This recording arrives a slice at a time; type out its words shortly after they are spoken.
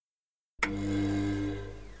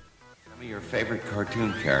Your favorite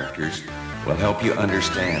cartoon characters will help you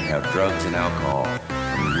understand how drugs and alcohol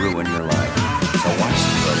can ruin your life. So watch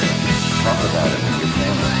the program. Talk about it with your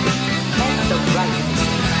family. Have the right.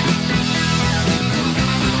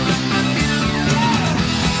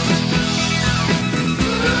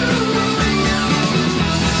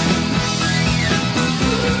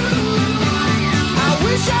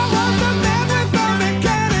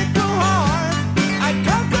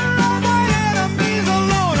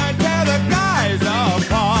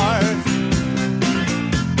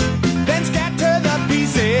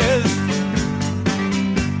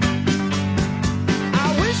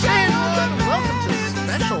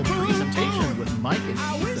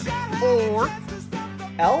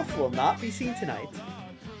 Elf will not be seen tonight.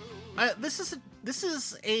 This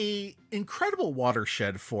is a incredible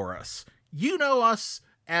watershed for us. You know us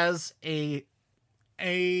as a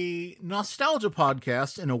nostalgia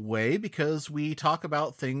podcast in a way because we talk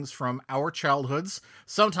about things from our childhoods.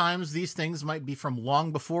 Sometimes these things might be from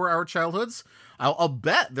long before our childhoods. I'll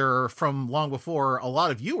bet they're from long before a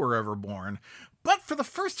lot of you were ever born. But for the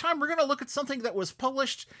first time, we're going to look at something that was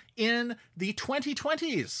published in the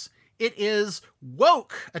 2020s. It is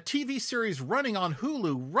Woke, a TV series running on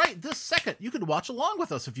Hulu right this second. You could watch along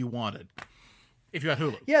with us if you wanted, if you had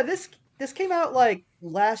Hulu. Yeah, this came out like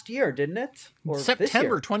last year, didn't it? Or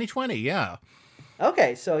September 2020, yeah.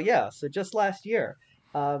 Okay, so just last year.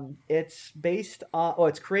 It's based on,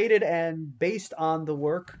 it's created and based on the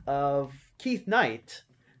work of Keith Knight,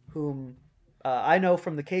 whom I know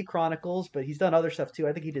from the K Chronicles, but he's done other stuff too.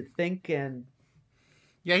 I think he did Think and...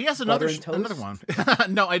 Yeah, he has another one.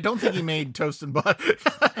 No, I don't think he made Toast and Butter.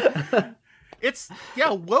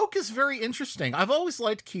 Woke is very interesting. I've always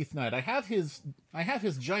liked Keith Knight. I have his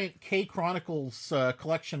giant K Chronicles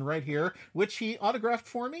collection right here, which he autographed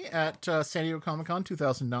for me at San Diego Comic-Con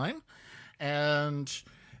 2009. And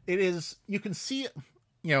it is, you can see,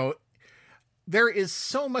 there is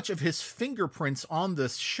so much of his fingerprints on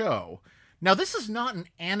this show. Now, this is not an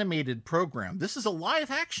animated program. This is a live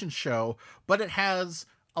action show, but it has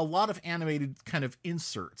a lot of animated kind of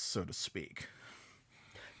inserts, so to speak.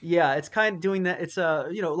 Yeah, it's kind of doing that. It's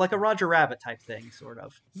like a Roger Rabbit type thing, sort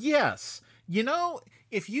of. Yes. Are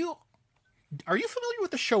you familiar with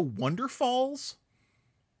the show Wonder Falls?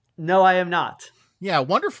 No, I am not. Yeah,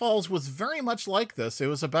 Wonder Falls was very much like this. It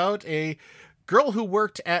was about a girl who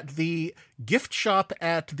worked at the gift shop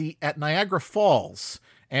at Niagara Falls,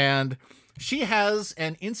 and she has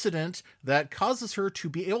an incident that causes her to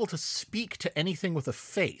be able to speak to anything with a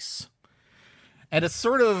face. And it's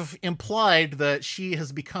sort of implied that she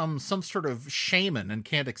has become some sort of shaman and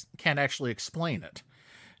can't actually explain it.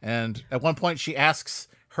 And at one point she asks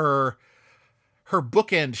her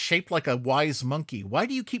bookend shaped like a wise monkey, "Why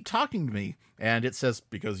do you keep talking to me?" And it says,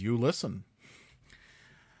 "Because you listen."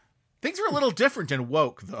 Things are a little different in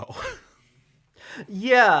Woke, though.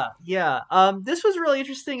 Yeah. This was really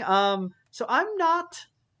interesting. So I'm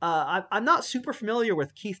not super familiar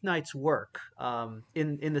with Keith Knight's work,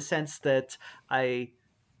 in the sense that I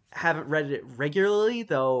haven't read it regularly,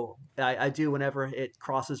 though I do whenever it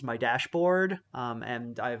crosses my dashboard.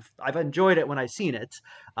 And I've enjoyed it when I've seen it.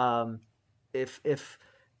 If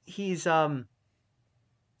he's, I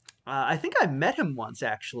think I met him once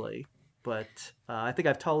actually. But I think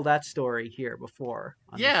I've told that story here before.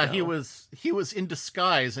 Yeah, he was in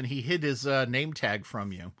disguise and he hid his name tag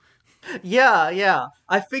from you. Yeah.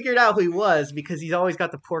 I figured out who he was because he's always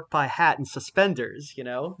got the pork pie hat and suspenders,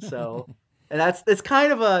 So, and it's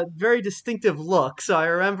kind of a very distinctive look. So I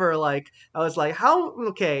remember, I was like, how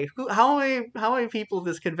many people at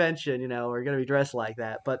this convention, are going to be dressed like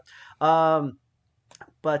that?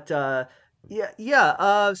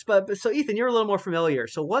 So Ethan, you're a little more familiar.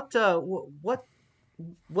 So what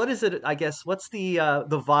is it? I guess what's the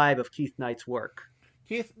vibe of Keith Knight's work?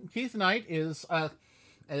 Keith Knight is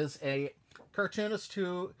a cartoonist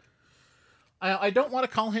who I don't want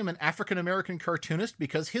to call him an African American cartoonist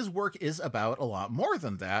because his work is about a lot more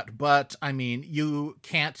than that. But I mean, you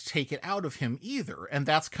can't take it out of him either, and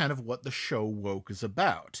that's kind of what the show Woke is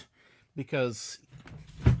about. Because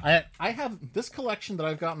I have this collection that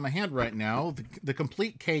I've got in my hand right now, the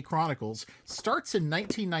complete K Chronicles, starts in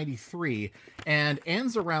 1993 and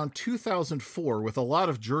ends around 2004 with a lot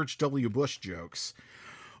of George W. Bush jokes.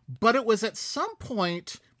 But it was at some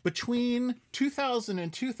point between 2000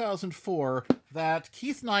 and 2004 that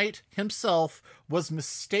Keith Knight himself was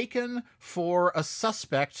mistaken for a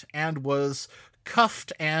suspect and was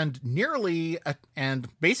cuffed and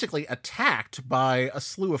basically attacked by a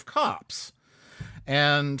slew of cops.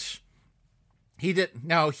 And he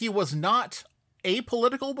was not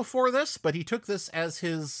apolitical before this, but he took this as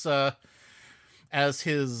his as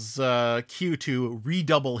his cue to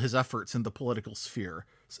redouble his efforts in the political sphere,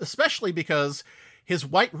 especially because his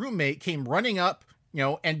white roommate came running up,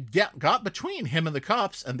 and got between him and the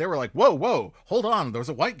cops, and they were like, whoa, hold on, there's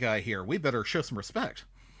a white guy here. We better show some respect.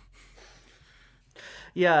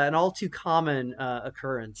 Yeah, an all too common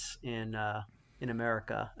occurrence in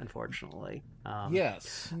America, unfortunately.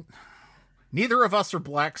 Yes. Neither of us are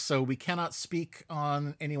black, so we cannot speak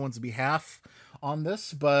on anyone's behalf on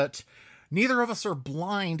this, but neither of us are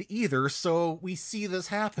blind either, so we see this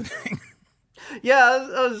happening. Yeah,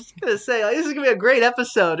 I was gonna say this is gonna be a great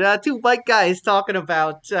episode. Two white guys talking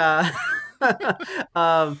about. Yeah,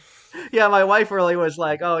 my wife really was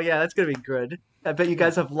like, "Oh yeah, that's gonna be good. I bet you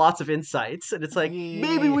guys have lots of insights." And it's like,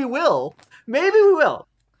 maybe we will. Maybe we will.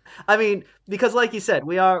 I mean, because like you said,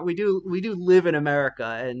 we do live in America,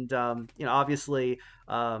 and obviously,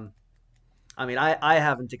 I mean, I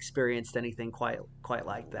haven't experienced anything quite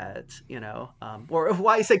like that, or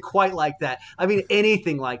why I say quite like that. I mean,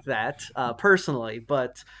 anything like that personally,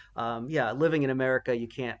 but yeah, living in America, you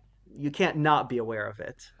can't not be aware of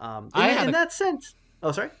it. In that sense.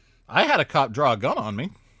 Oh, sorry. I had a cop draw a gun on me.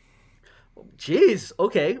 Jeez.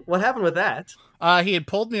 Okay. What happened with that? He had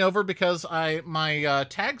pulled me over because my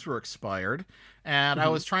tags were expired, and I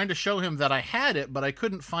was trying to show him that I had it, but I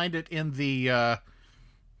couldn't find it in the.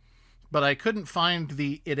 But I couldn't find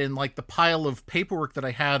it in like the pile of paperwork that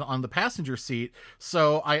I had on the passenger seat.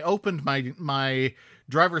 So I opened my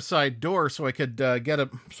driver's side door so I could get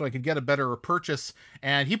a better purchase.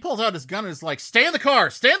 And he pulls out his gun and is like, "Stay in the car!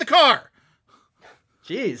 Stay in the car!"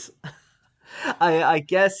 Jeez. I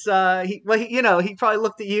guess he probably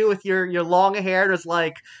looked at you with your long hair and was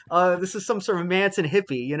like, "This is some sort of Manson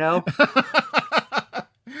hippie,"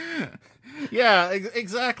 Yeah,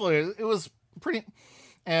 exactly. It was pretty.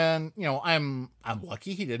 And, I'm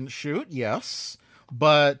lucky he didn't shoot, yes.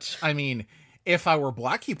 But, I mean, if I were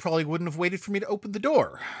black, he probably wouldn't have waited for me to open the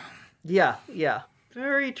door. Yeah.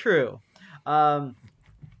 Very true. So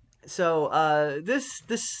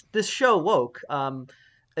this show, Woke,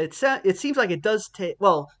 it seems like it does take,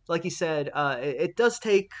 well, like you said, it does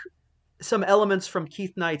take some elements from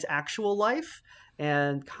Keith Knight's actual life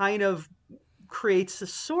and kind of creates a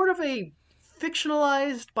sort of a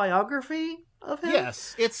fictionalized biography of him.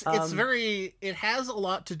 Yes, it has a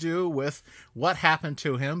lot to do with what happened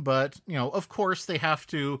to him, but of course they have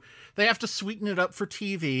to sweeten it up for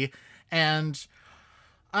TV, and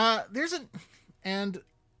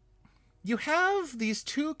you have these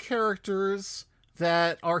two characters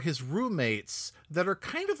that are his roommates that are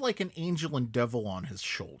kind of like an angel and devil on his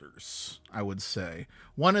shoulders, I would say.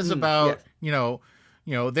 One is about,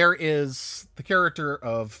 there is the character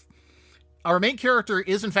of our main character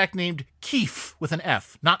is in fact named Keith with an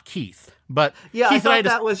F, not Keith. But yeah, Keith I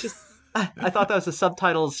thought that was the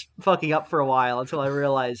subtitles fucking up for a while until I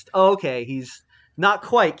realized, okay, he's not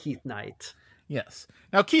quite Keith Knight. Yes.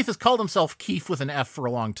 Now Keith has called himself Keith with an F for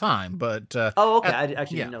a long time, but okay, I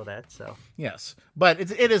actually didn't know that. So yes, but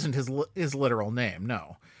it isn't his literal name.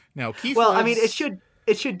 No, Keith. Well, I mean,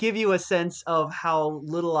 it should give you a sense of how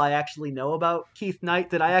little I actually know about Keith Knight,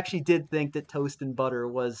 that I actually did think that toast and butter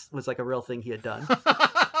was like a real thing he had done.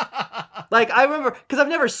 Like, I remember, because I've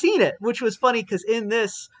never seen it, which was funny, because in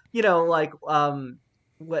this,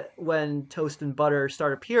 when toast and butter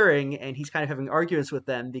start appearing, and he's kind of having arguments with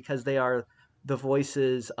them because they are the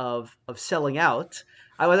voices of selling out,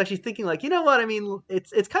 I was actually thinking, like, you know what, I mean,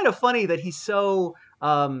 it's kind of funny that he's so,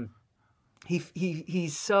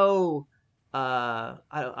 he's so, I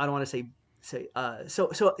don't want to say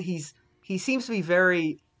so he seems to be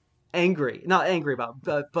very not angry about,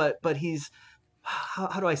 but he's,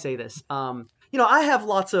 how do I say this? I have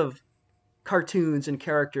lots of cartoons and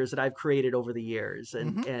characters that I've created over the years,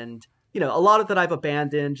 and a lot of that I've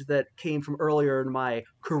abandoned that came from earlier in my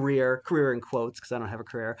career in quotes, because I don't have a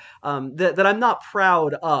career, that I'm not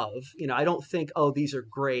proud of. I don't think, oh, these are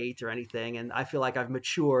great or anything, and I feel like I've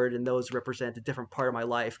matured and those represent a different part of my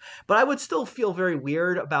life. But I would still feel very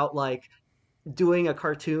weird about, like, doing a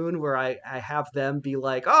cartoon where I have them be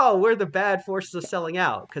like, oh, we're the bad forces of selling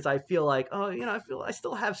out, because I feel like, oh, I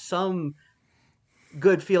still have some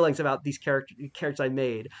good feelings about these characters I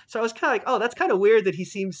made. So I was kind of like, oh, that's kind of weird that he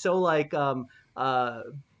seems so like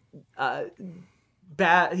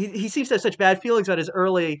bad. He seems to have such bad feelings about his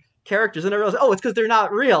early characters, and I realized, oh, it's because they're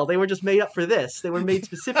not real. They were just made up for this. They were made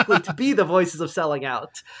specifically to be the voices of selling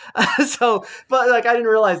out. But like, I didn't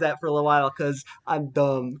realize that for a little while because I'm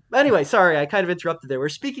dumb. Anyway, sorry, I kind of interrupted there. We're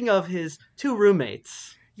speaking of his two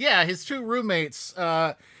roommates. Yeah, his two roommates.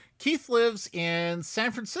 Keith lives in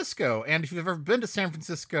San Francisco, and if you've ever been to San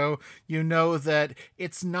Francisco, you know that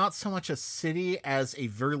it's not so much a city as a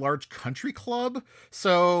very large country club.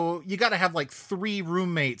 So you got to have like 3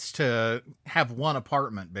 roommates to have one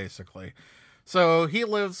apartment, basically. So he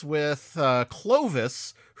lives with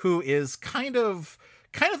Clovis, who is kind of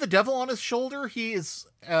the devil on his shoulder. He is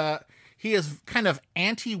kind of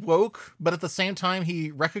anti-woke, but at the same time,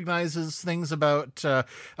 he recognizes things about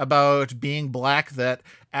being black that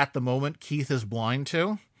at the moment Keith is blind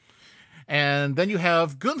to. And then you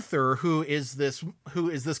have Gunther, who is this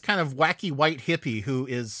kind of wacky white hippie who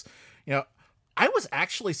is, I was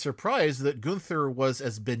actually surprised that Gunther was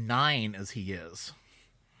as benign as he is.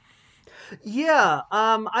 Yeah,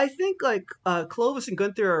 I think like Clovis and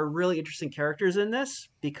Gunther are really interesting characters in this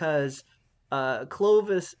because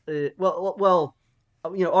Clovis,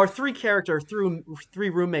 our 3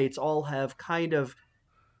 roommates all have kind of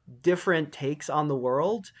different takes on the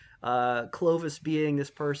world. Clovis being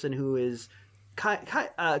this person who is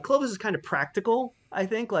Clovis is kind of practical. I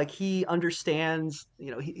think like he understands,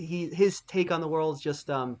 his take on the world is just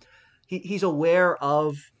he's aware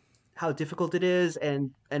of how difficult it is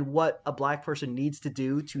and what a black person needs to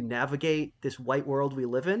do to navigate this white world we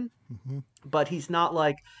live in. Mm-hmm. But he's not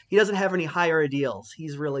like, he doesn't have any higher ideals.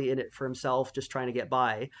 He's really in it for himself, just trying to get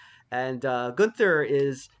by. And Gunther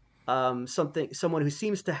is someone who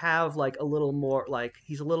seems to have like a little more, like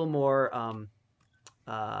he's a little more,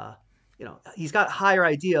 he's got higher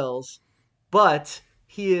ideals, but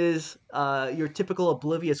he is your typical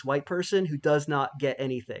oblivious white person who does not get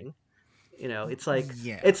anything. It's like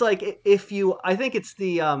I think it's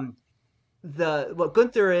what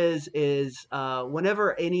Gunther is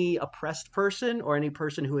whenever any oppressed person or any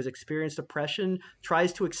person who has experienced oppression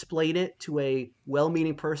tries to explain it to a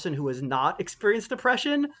well-meaning person who has not experienced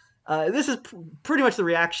oppression, this is pretty much the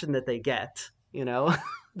reaction that they get.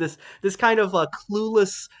 This kind of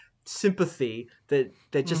clueless sympathy that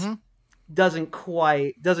just doesn't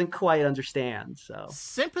quite understand. So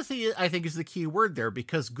sympathy, I think, is the key word there,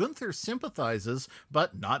 because Gunther sympathizes,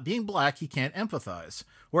 but not being black, he can't empathize.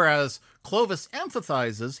 Whereas Clovis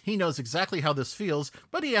empathizes, he knows exactly how this feels,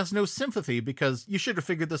 but he has no sympathy because you should have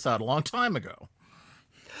figured this out a long time ago.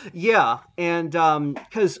 Yeah, and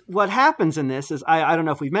because what happens in this is I don't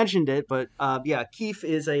know if we've mentioned it, but Keith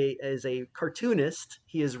is a cartoonist.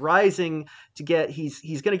 He is rising to get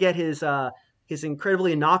he's going to get his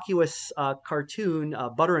incredibly innocuous cartoon,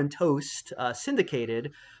 Butter and Toast,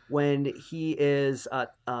 syndicated when he is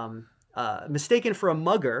mistaken for a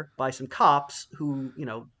mugger by some cops who,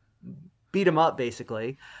 beat him up,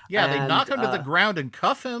 basically. Yeah, they knock him to the ground and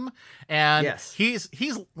cuff him, and yes. he's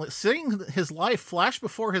seeing his life flash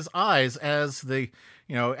before his eyes as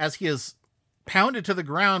as he is pounded to the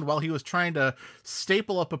ground while he was trying to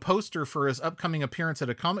staple up a poster for his upcoming appearance at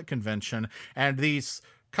a comic convention, and these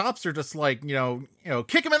cops are just like, kick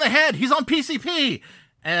him in the head. He's on PCP.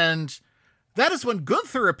 And that is when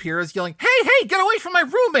Gunther appears yelling, hey, get away from my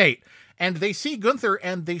roommate. And they see Gunther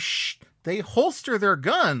and they holster their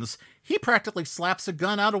guns. He practically slaps a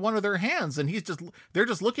gun out of one of their hands. And they're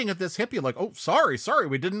just looking at this hippie like, oh, sorry.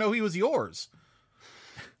 We didn't know he was yours.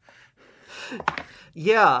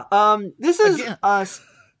 Yeah. This is,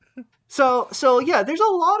 so yeah, there's a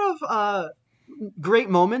lot of, great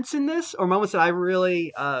moments in this, or moments that I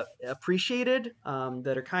really appreciated,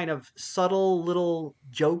 that are kind of subtle little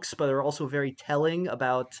jokes, but are also very telling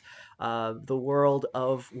about the world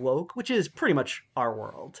of woke, which is pretty much our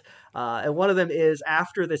world. And one of them is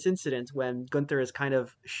after this incident when Gunther is kind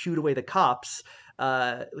of shoot away the cops,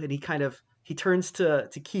 and he turns to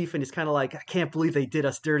Keith and he's kind of like, I can't believe they did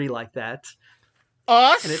us dirty like that.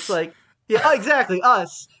 Us? And it's like, yeah, exactly.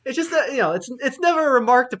 Us. It's just that, it's never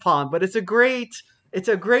remarked upon, but it's a great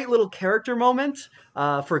little character moment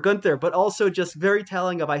for Gunther, but also just very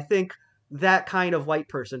telling of, I think, that kind of white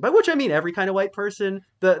person, by which I mean every kind of white person,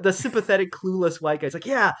 the sympathetic, clueless white guy's like,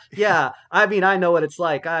 yeah. I mean, I know what it's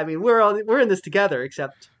like. I mean, we're in this together,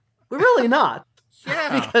 except we're really not.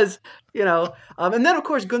 Yeah. Because, and then of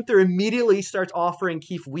course Gunther immediately starts offering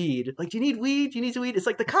Keith weed. Like, do you need weed? Do you need weed? It's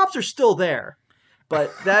like the cops are still there, but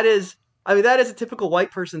that is a typical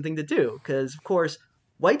white person thing to do, because, of course,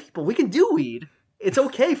 white people, we can do weed. It's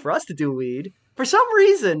okay for us to do weed. For some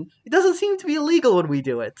reason, it doesn't seem to be illegal when we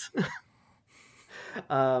do it.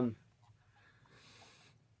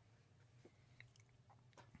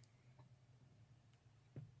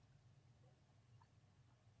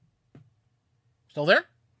 Still there?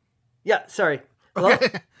 Yeah, sorry. Hello?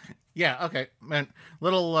 Okay. Yeah, okay. Man,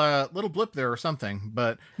 little blip there or something,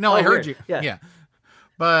 but no, I heard weird. you. Yeah.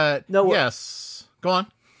 But no, yes. Go on.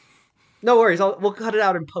 No worries. We'll cut it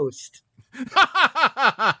out in post.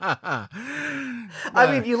 I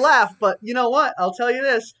mean, you laugh, but you know what? I'll tell you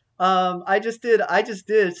this. I just did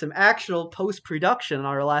some actual post-production on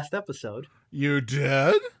our last episode. You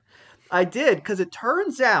did? I did, because it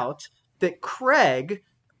turns out that Craig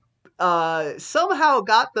somehow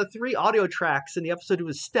got the 3 audio tracks in the episode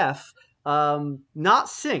with Steph not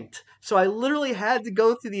synced. So I literally had to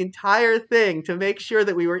go through the entire thing to make sure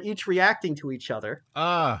that we were each reacting to each other.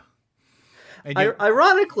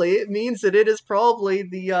 Ironically, it means that it is probably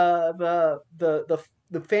the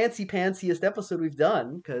fancy pantsiest episode we've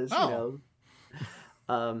done, because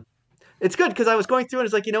it's good, because I was going through and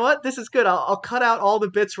it's like, you know what, this is good. I'll cut out all the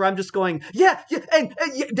bits where I'm just going and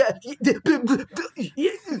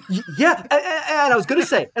I was gonna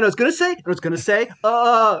say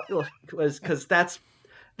because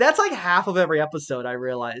that's like half of every episode, I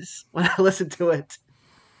realize, when I listen to it.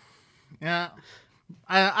 Yeah.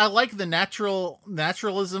 I like the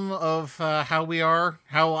naturalism of how we are,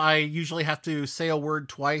 how I usually have to say a word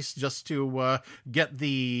twice just to get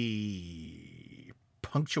the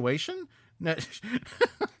punctuation,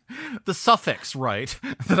 the suffix right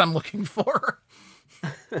that I'm looking for.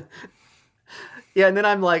 Yeah, and then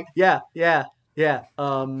I'm like, yeah. I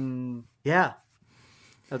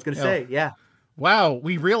was going to say, yeah. Wow,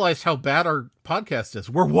 we realized how bad our podcast is.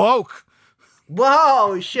 We're woke.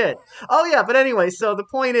 Whoa, shit. Oh, yeah, but anyway, so the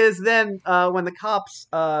point is then when the cops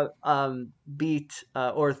beat,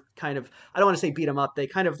 or kind of, I don't want to say beat him up, they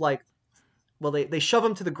kind of like, well, they shove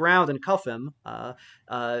him to the ground and cuff him.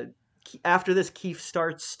 After this, Keith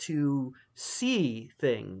starts to see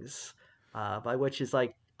things, by which is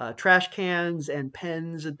like trash cans and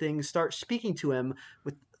pens and things start speaking to him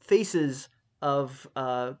with faces of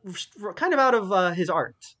kind of out of his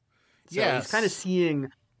art. So yes. He's kind of seeing...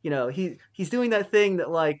 he's doing that thing that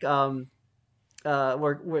like where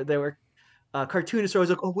they were cartoonists are always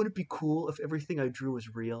like, oh, wouldn't it be cool if everything I drew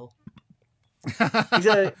was real?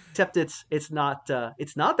 Except it's not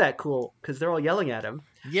that cool, because they're all yelling at him.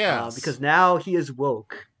 Yeah, because now he is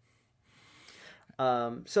woke.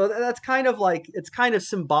 So that's kind of like, it's kind of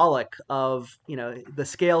symbolic of the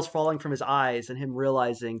scales falling from his eyes and him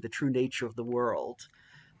realizing the true nature of the world.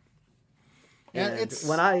 And it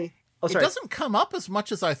doesn't come up as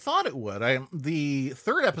much as I thought it would. The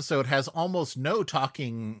 3rd episode has almost no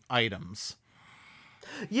talking items.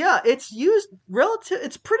 Yeah, it's used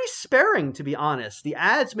it's pretty sparing, to be honest. The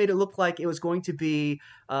ads made it look like it was going to be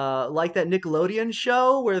like that Nickelodeon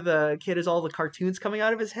show where the kid has all the cartoons coming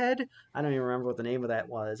out of his head. I don't even remember what the name of that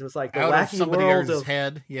was. It was like the out wacky of world of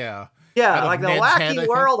head. Yeah. Yeah, like the wacky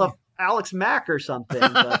world of Alex Mack or something.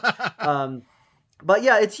 But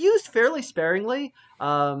yeah, it's used fairly sparingly.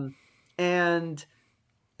 And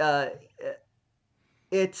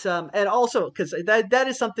it's and also because that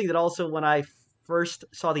is something that also, when I first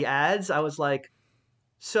saw the ads, I was like,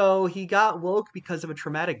 so he got woke because of a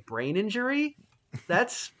traumatic brain injury?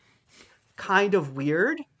 That's kind of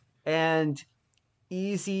weird and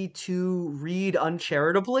easy to read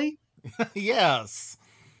uncharitably. Yes.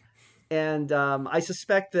 And I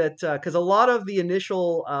suspect that because a lot of the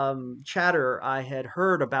initial chatter I had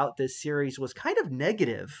heard about this series was kind of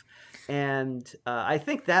negative. And I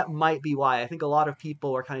think that might be why. I think a lot of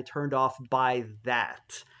people are kind of turned off by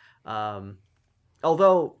that.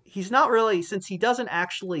 Although he's not really, since he doesn't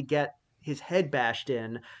actually get his head bashed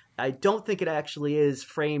in, I don't think it actually is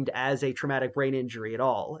framed as a traumatic brain injury at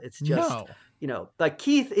all. It's just, like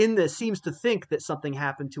Keith in this seems to think that something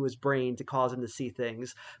happened to his brain to cause him to see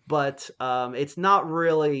things, but it's not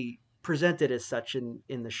really presented as such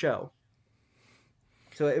in the show.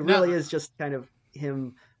 So it really is just kind of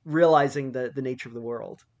him realizing the nature of the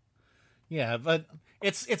world. Yeah, but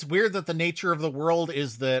it's weird that the nature of the world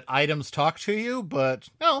is that items talk to you, but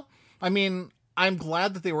no, I mean, I'm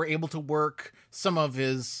glad that they were able to work some of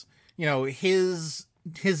his,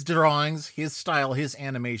 his drawings, his style, his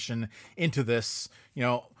animation into this.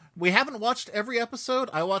 We haven't watched every episode.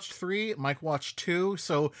 I watched 3, Mike watched 2,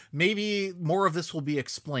 so maybe more of this will be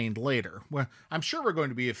explained later. I'm sure we're going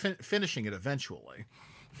to be finishing it eventually.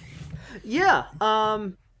 Yeah,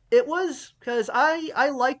 it was, because I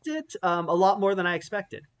liked it a lot more than I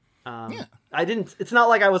expected. It's not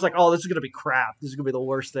like I was like, oh, this is going to be crap. This is going to be the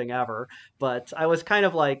worst thing ever. But I was kind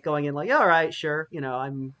of like going in like, yeah, all right, sure.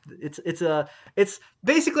 It's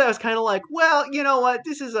basically, I was kind of like, well, you know what?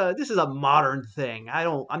 This is a modern thing. I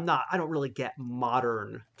don't really get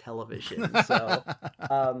modern television. So,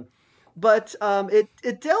 but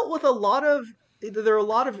it dealt with a lot of, there are a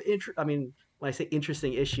lot of, when I say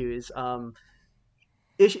interesting issues,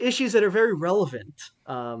 issues that are very relevant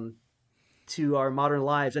to our modern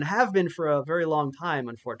lives and have been for a very long time,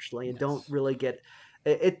 unfortunately, and don't really get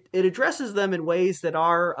it addresses them in ways that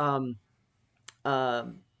are um,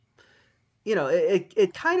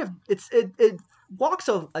 it kind of it walks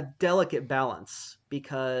a delicate balance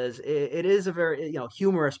because it is a very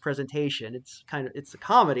humorous presentation. It's a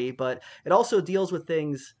comedy, but it also deals with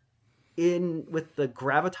things in with the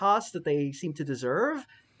gravitas that they seem to deserve.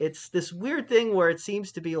 It's this weird thing where it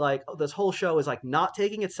seems to be like this whole show is like not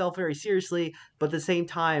taking itself very seriously, but at the same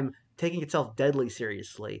time taking itself deadly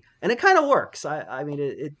seriously, and it kind of works. I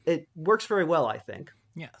mean, it works very well, I think.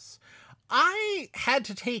 Yes. I had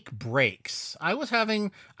to take breaks. I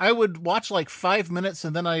would watch like 5 minutes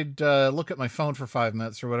and then I'd look at my phone for 5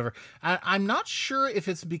 minutes or whatever. I'm not sure if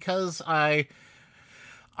it's because I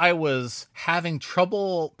was having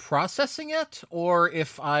trouble processing it, or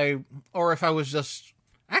if I was just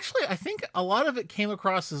actually. I think a lot of it came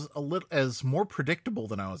across as more predictable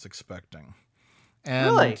than I was expecting.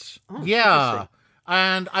 And Really? Oh, yeah. interesting.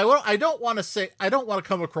 And I don't want to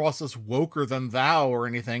come across as woker than thou or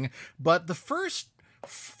anything, but the first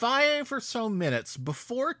 5 or so minutes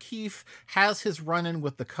before Keith has his run-in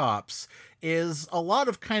with the cops is a lot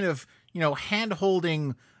of kind of,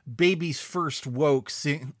 hand-holding baby's first woke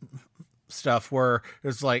stuff where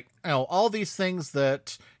there's like, all these things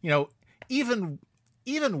that, even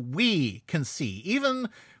we can see, even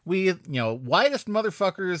we, whitest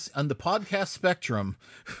motherfuckers on the podcast spectrum,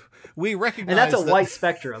 we recognize. And that's a white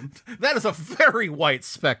spectrum. That is a very white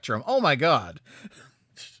spectrum. Oh my God.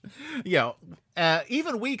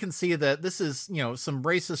 Even we can see that this is, some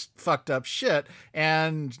racist fucked up shit.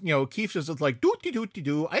 And, Keith is just like,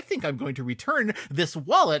 doo-doo-doo-doo-doo. I think I'm going to return this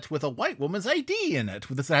wallet with a white woman's ID in it.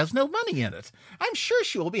 This has no money in it. I'm sure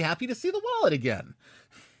she will be happy to see the wallet again.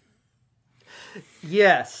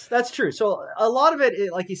 Yes, that's true. So a lot of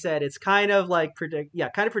it, like you said, it's kind of like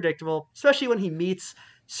kind of predictable, especially when he meets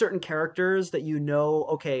certain characters that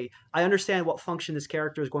okay, I understand what function this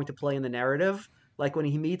character is going to play in the narrative. Like when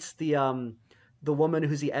he meets the woman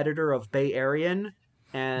who's the editor of Bay Aryan,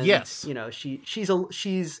 and yes,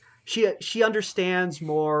 she understands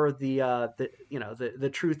more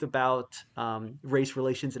the truth about race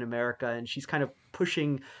relations in America, and she's kind of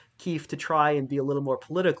pushing Keith to try and be a little more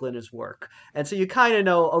political in his work. And so you kind of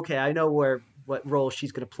know, okay, I know what role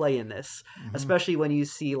she's going to play in this, especially when you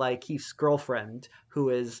see like Keith's girlfriend,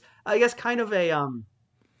 who is, I guess, kind of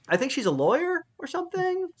I think she's a lawyer or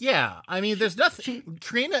something. Yeah, I mean, there's nothing.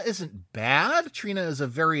 Trina isn't bad. Trina is a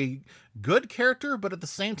very good character, but at the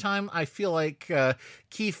same time, I feel like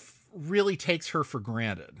Keith really takes her for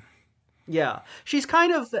granted. Yeah, she's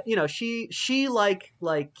kind of, she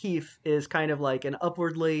like Keith is kind of like an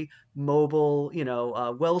upwardly mobile,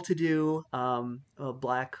 well-to-do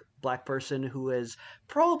black person who has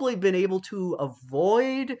probably been able to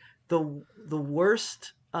avoid the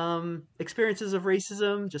worst experiences of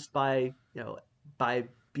racism just by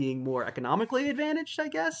being more economically advantaged, I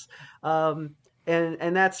guess. And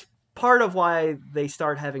that's part of why they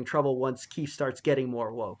start having trouble once Keith starts getting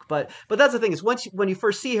more woke. But that's the thing is when you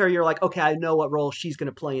first see her, you're like, okay, I know what role she's going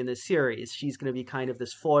to play in this series. She's going to be kind of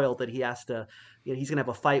this foil that he has to, he's going to have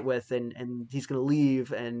a fight with, and he's going to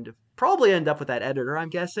leave and probably end up with that editor, I'm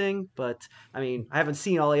guessing. But I mean, I haven't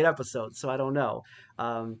seen all 8 episodes, so I don't know.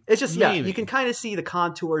 It's just, Maybe. You can kind of see the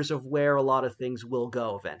contours of where a lot of things will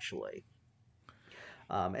go eventually.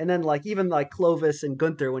 And then even like Clovis and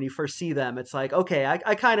Gunther, when you first see them, it's like, okay,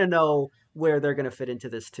 I kind of know where they're going to fit into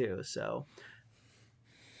this too. So,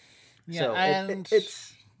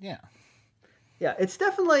 it's it's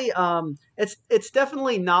definitely it's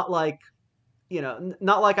definitely not like,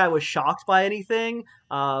 not like I was shocked by anything.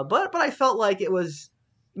 But I felt like it was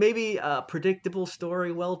maybe a predictable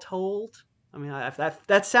story, well told. I mean,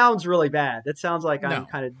 that sounds really bad. That sounds like I'm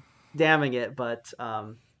kind of damning it, but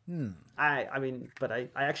I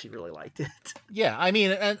actually really liked it. Yeah, I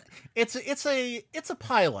mean, and it's a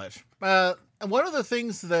pilot. One of the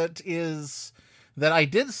things that I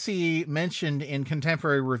did see mentioned in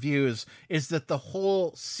contemporary reviews is that the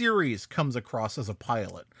whole series comes across as a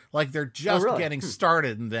pilot, like they're just getting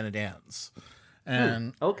started and then it ends.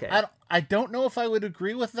 And okay, I don't know if I would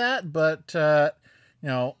agree with that, but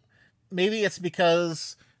maybe it's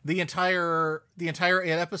because the entire 8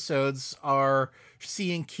 episodes are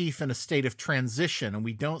seeing Keith in a state of transition, and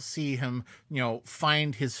we don't see him,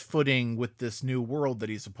 find his footing with this new world that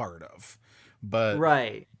he's a part of. But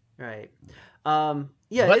right. Yeah,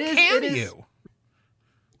 but it is. Can you?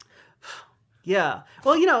 Yeah.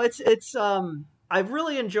 Well, it's I've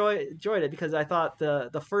really enjoyed it because I thought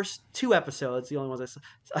the first 2 episodes, the only ones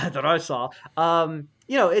that I saw,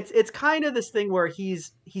 it's kind of this thing where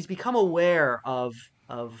he's become aware of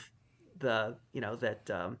the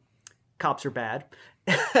that cops are bad,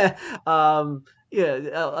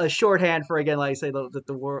 yeah, a shorthand for, again, like I say, that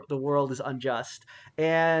the world is unjust,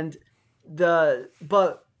 and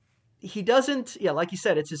but he doesn't. Yeah, like you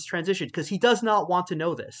said, it's his transition because he does not want to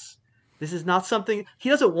know this. This is not something he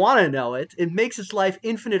doesn't want to know. It makes his life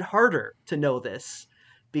infinite harder to know this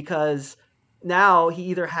because now he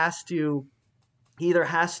either has to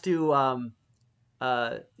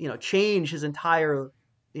change his entire,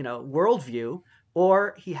 worldview,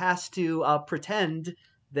 or he has to pretend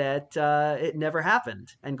that it never happened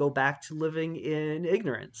and go back to living in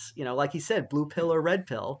ignorance. Like he said, blue pill or red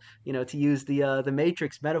pill. To use the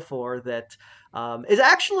Matrix metaphor that is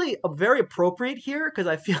actually very appropriate here because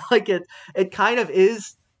I feel like it kind of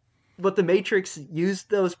is what the Matrix used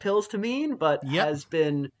those pills to mean, but Yep.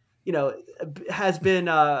 you know, has been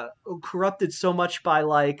corrupted so much by,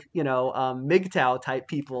 like, MGTOW type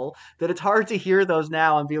people that it's hard to hear those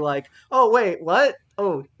now and be like, oh wait, what?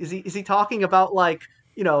 Oh, is he talking about, like,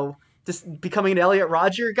 just becoming an Elliot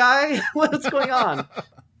Rodger guy? What's going on?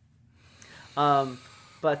 Um,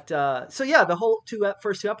 so yeah, the whole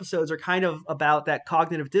first two episodes are kind of about that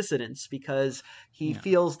cognitive dissonance because he Yeah.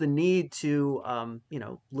 feels the need to,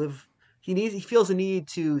 live. He feels the need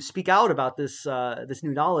to speak out about this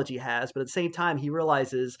new knowledge he has, but at the same time, he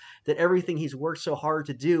realizes that everything he's worked so hard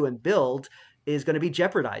to do and build is going to be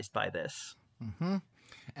jeopardized by this. Mm-hmm.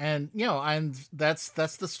 And and that's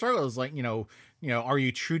the struggle. Is like, are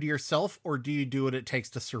you true to yourself, or do you do what it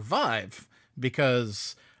takes to survive?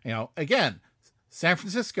 Because again, San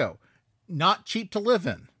Francisco, not cheap to live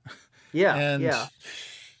in. Yeah, And yeah.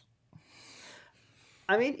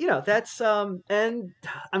 I mean, and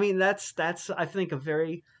I mean that's I think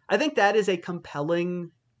that is a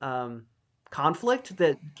compelling conflict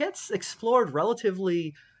that gets explored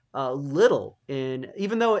relatively little in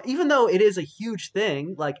even though it is a huge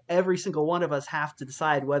thing. Like, every single one of us have to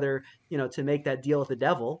decide whether to make that deal with the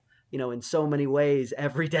devil. In so many ways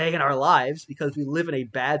every day in our lives because we live in a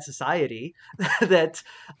bad society that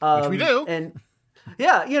which we do. and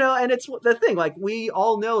yeah, and it's the thing, like, we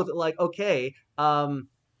all know that, like, okay,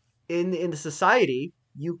 in the society,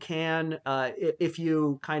 you can, if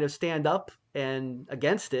you kind of stand up and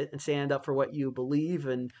against it and stand up for what you believe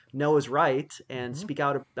and know is right and Mm-hmm. speak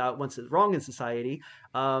out about what's wrong in society,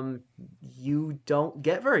 you don't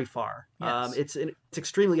get very far. Yes. It's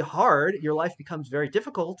extremely hard. Your life becomes very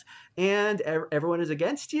difficult, and everyone is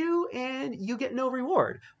against you, and you get no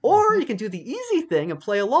reward. Or Mm-hmm. you can do the easy thing and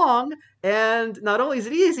play along, and not only is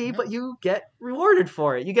it easy, Yeah. but you get rewarded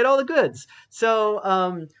for it. You get all the goods. So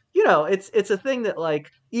it's a thing that,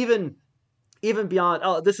 like, even beyond,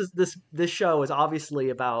 oh, this show is obviously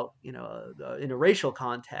about, in a racial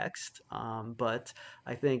context, but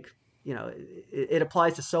I think it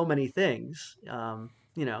applies to so many things.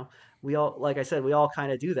 We all, like I said, we all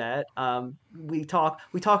kind of do that. We talk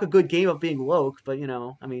a good game of being woke, but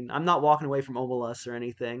I mean, I'm not walking away from Obolus or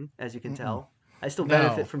anything, as you can Mm-mm. tell. I still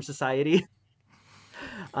benefit No. from society.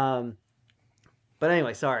 um, but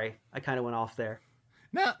anyway, sorry, I kind of went off there.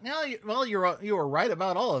 Now, well, you were right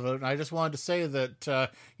about all of it. And I just wanted to say that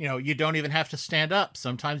you don't even have to stand up.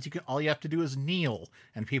 Sometimes all you have to do is kneel,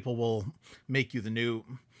 and people will make you their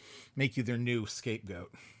new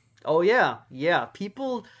scapegoat. Oh yeah, yeah.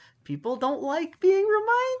 People don't like being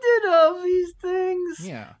reminded of these things.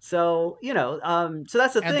 Yeah. So so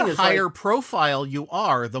that's the And thing the is, like, higher profile you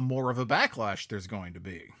are, the more of a backlash there's going to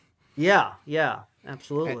be. yeah, yeah, And,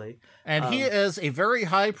 absolutely. and he Um, is a very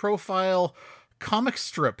high profile comic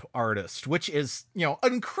strip artist, which is, an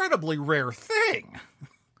incredibly rare thing.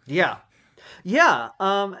 yeah, yeah.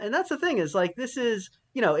 And that's the thing is, like, this is,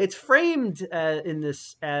 it's framed in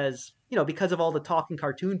this as, because of all the talking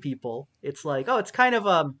cartoon people. It's like, oh, it's kind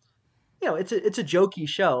of it's a jokey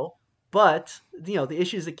show, but the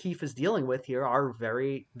issues that Keith is dealing with here are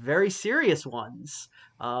very, very serious ones.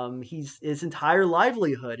 His entire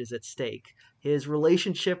livelihood is at stake. His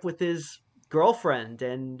relationship with his girlfriend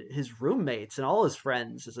and his roommates and all his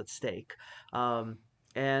friends is at stake. And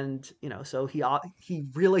so he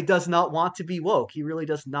really does not want to be woke. He really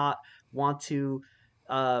does not want to.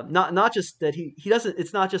 Not just that he doesn't.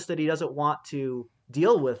 It's not just that he doesn't want to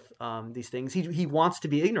deal with these things. He wants to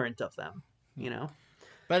be ignorant of them. You know.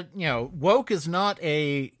 But woke is not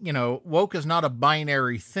a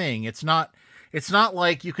binary thing. It's not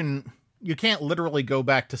like you can't literally go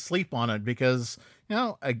back to sleep on it because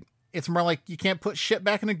it's more like you can't put shit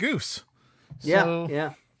back in a goose. Yeah. So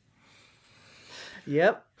Yeah.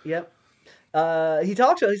 Yep. Yep. He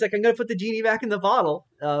talks about. He's like, I'm gonna put the genie back in the bottle,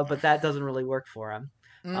 but that doesn't really work for him.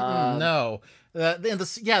 Um, no,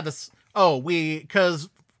 because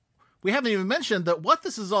we haven't even mentioned that what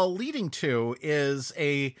this is all leading to is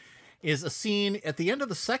is a scene at the end of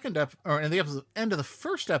the end of the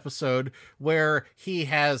first episode where he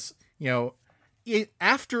has,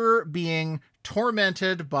 after being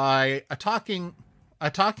tormented by a talking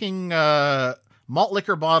malt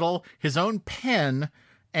liquor bottle, his own pen,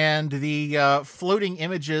 and the floating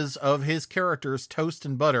images of his characters, toast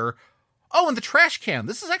and butter. Oh, and the trash can.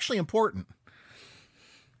 This is actually important.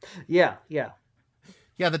 Yeah. Yeah,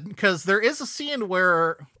 because there is a scene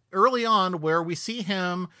early on where we see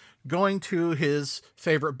him going to his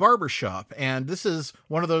favorite barbershop. And this is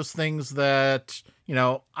one of those things that,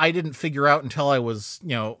 I didn't figure out until I was,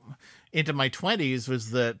 into my 20s,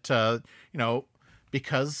 was that,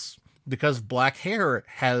 because black hair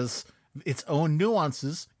has its own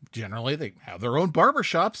nuances, generally they have their own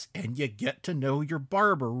barbershops, and you get to know your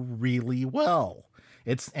barber really well.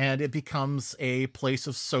 It becomes a place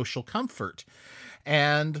of social comfort.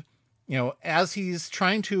 And, as he's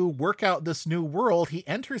trying to work out this new world, he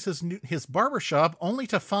enters his barbershop only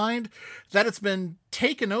to find that it's been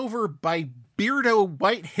taken over by beardo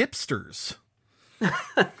white hipsters.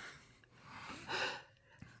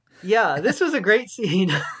 Yeah, this was a great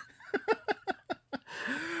scene.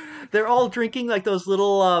 They're all drinking like those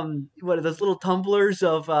little those little tumblers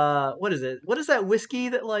of what is it? What is that whiskey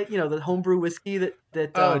that the homebrew whiskey that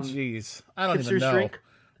oh geez, I don't even know. Drink?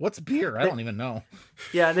 What's beer? I don't even know.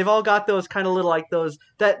 Yeah, they've all got those kind of little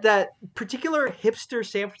that particular hipster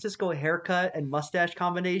San Francisco haircut and mustache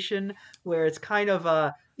combination where it's kind of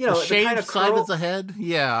the the kind of side of the head.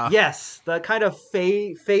 Yeah. Yes, the kind of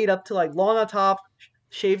fade up to like long on top,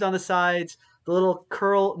 shaved on the sides. The little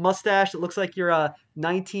curl mustache that looks like you're a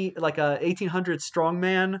 1800s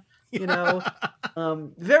strongman,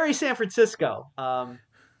 very San Francisco.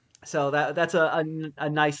 So that's a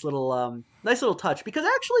nice little touch, because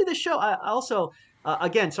actually the show, I also,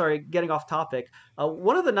 again, sorry, getting off topic.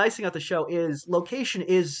 One of the nice thing about the show is location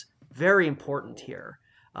is very important here.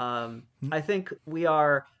 I think we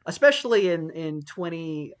are, especially in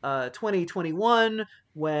 2021,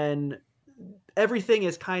 when everything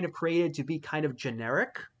is kind of created to be kind of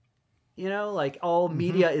generic, like all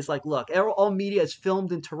media is like, look, all media is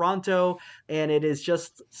filmed in Toronto and it is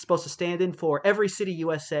just supposed to stand in for every city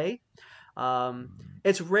USA.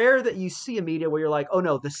 It's rare that you see a media where you're like, oh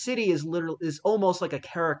no, the city is almost like a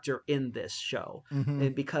character in this show.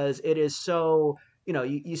 And because it is so,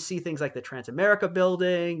 you see things like the Transamerica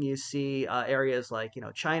building, you see areas like,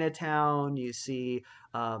 Chinatown, you see,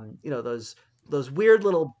 those weird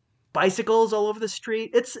little bicycles all over the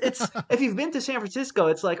street. It's if you've been to San Francisco,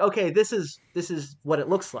 it's like, okay, this is what it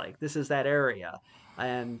looks like. This is that area.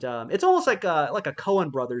 And it's almost like a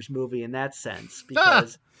Coen Brothers movie in that sense,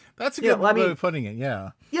 because that's a good way of putting it.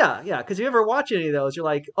 Yeah, because you ever watch any of those, you're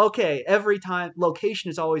like, okay, every time location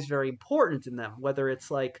is always very important in them, whether it's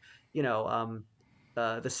like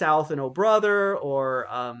the South in Oh Brother, or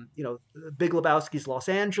Big Lebowski's Los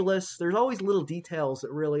Angeles. There's always little details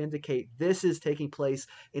that really indicate this is taking place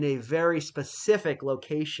in a very specific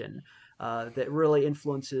location that really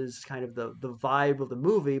influences kind of the vibe of the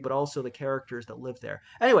movie, but also the characters that live there.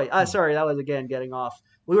 Anyway, sorry, that was again getting off.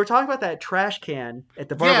 We were talking about that trash can at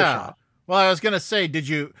the barbershop. Well, I was going to say,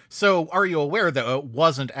 are you aware that it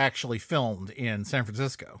wasn't actually filmed in San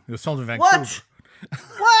Francisco? It was filmed in Vancouver.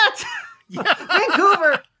 What? Yeah.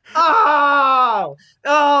 Vancouver. Oh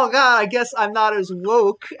God! I guess I'm not as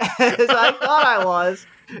woke as I thought I was.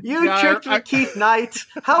 You tricked me, Keith Knight.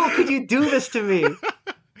 How could you do this to me?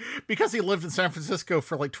 Because he lived in San Francisco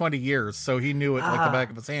for like 20 years, so he knew it like the back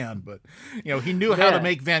of his hand. But he knew how to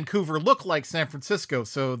make Vancouver look like San Francisco.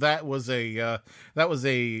 So that was a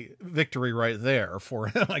victory right there for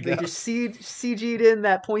him. I guess. They just CG'd in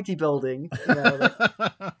that pointy building.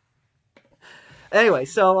 Anyway,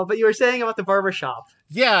 but you were saying about the barbershop.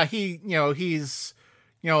 Yeah, he's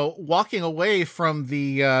walking away from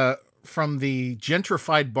the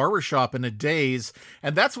gentrified barbershop in a daze,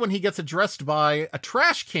 and that's when he gets addressed by a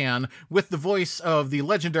trash can with the voice of the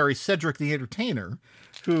legendary Cedric the Entertainer,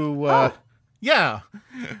 who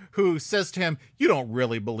who says to him, you don't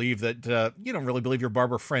really believe your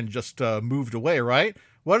barber friend just moved away, right?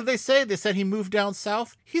 What did they say? They said he moved down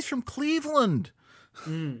south. He's from Cleveland.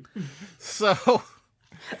 So,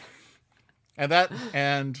 and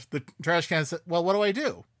the trash can said, well, what do I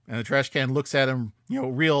do? And the trash can looks at him,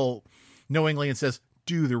 real knowingly, and says,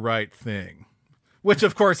 do the right thing. Which,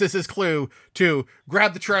 of course, is his clue to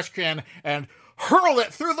grab the trash can and hurl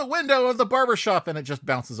it through the window of the barbershop, and it just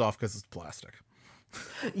bounces off because it's plastic.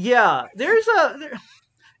 Yeah, there's a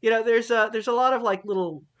lot of like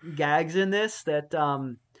little gags in this that,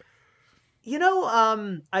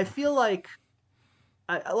 I feel like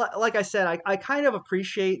like I said, I kind of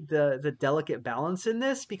appreciate the delicate balance in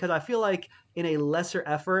this because I feel like in a lesser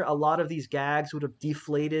effort, a lot of these gags would have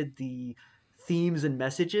deflated the themes and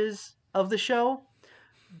messages of the show.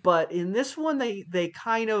 But in this one, they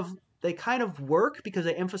kind of work because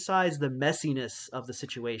they emphasize the messiness of the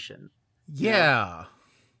situation. You know, Yeah.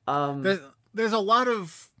 um, There's a lot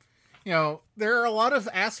of, there are a lot of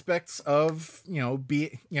aspects of,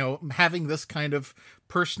 having this kind of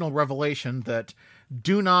personal revelation that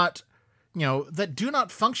do not, that do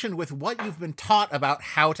not function with what you've been taught about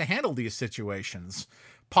how to handle these situations.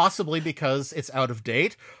 Possibly because it's out of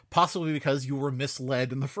date, possibly because you were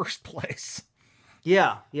misled in the first place.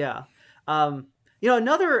 yeah, yeah.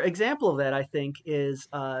 Another example of that I think is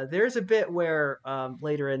there's a bit where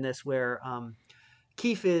later in this where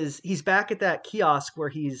he's back at that kiosk where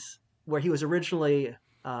he was originally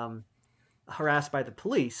harassed by the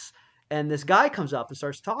police, and this guy comes up and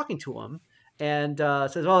starts talking to him and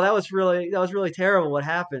says, "Oh, that was really terrible. What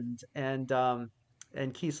happened?"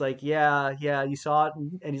 And Keith's like, "Yeah, yeah, you saw it,"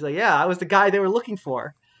 and he's like, "Yeah, I was the guy they were looking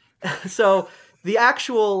for." So the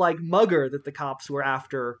actual like mugger that the cops were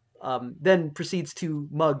after then proceeds to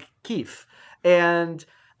mug Keith, and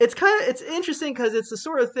it's interesting because it's the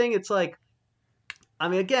sort of thing. It's like, I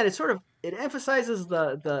mean, again, it emphasizes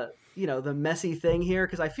the messy thing here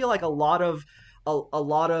because I feel like a lot of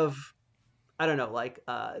I don't know, like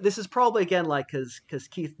this is probably again like because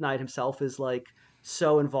Keith Knight himself is like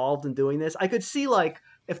so involved in doing this. I could see like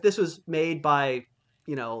if this was made by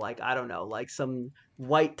like I don't know, like some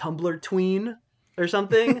white Tumblr tween or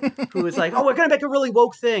something who is like, oh, we're gonna make a really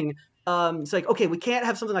woke thing. It's like, okay, we can't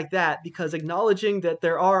have something like that because acknowledging that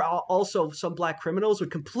there are also some black criminals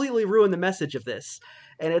would completely ruin the message of this.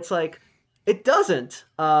 And it's like, it doesn't,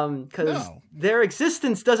 because their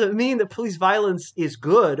existence doesn't mean that police violence is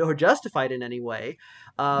good or justified in any way.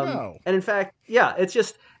 And in fact, yeah, it's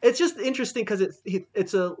just interesting because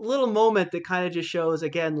it's a little moment that kind of just shows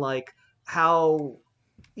again like how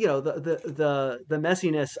the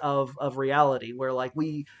messiness of reality, where like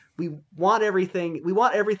we want everything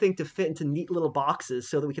to fit into neat little boxes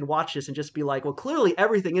so that we can watch this and just be like, well, clearly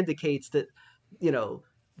everything indicates that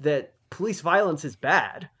that police violence is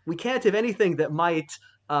bad. We can't have anything that might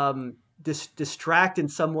distract in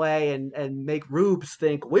some way and make rubes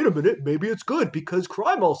think, wait a minute, maybe it's good because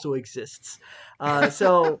crime also exists.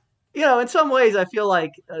 So in some ways I feel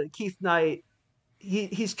like Keith Knight,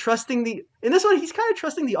 he's trusting in this one he's kind of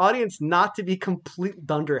trusting the audience not to be complete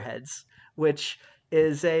dunderheads, which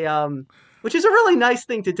is a really nice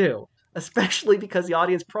thing to do, especially because the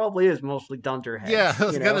audience probably is mostly dunderheads. Yeah, I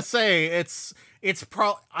was gonna say it's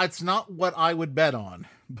not what I would bet on,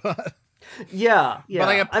 but yeah. But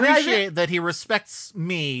I appreciate that he respects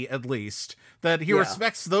me, at least, that he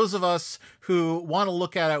respects those of us who want to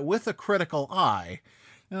look at it with a critical eye.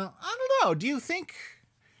 I don't know. Do you think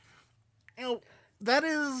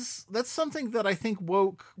that's something that I think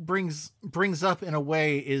woke brings up in a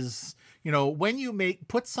way is, when you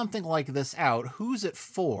put something like this out, who's it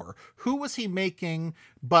for? Who was he making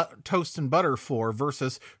Toast and Butter for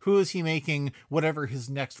versus who is he making whatever his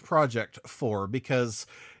next project for? Because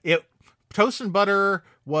Toast and Butter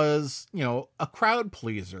was, a crowd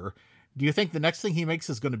pleaser. Do you think the next thing he makes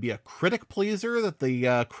is going to be a critic pleaser that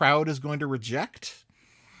the crowd is going to reject?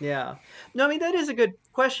 Yeah. No, I mean, that is a good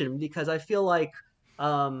question because I feel like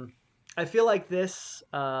this,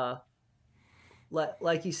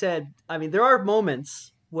 like you said, I mean, there are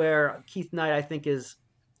moments where Keith Knight, I think, is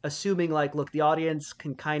assuming like, look, the audience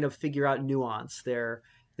can kind of figure out nuance. They're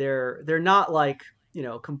not like,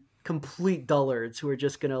 complete dullards who are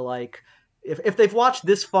just going to like, if they've watched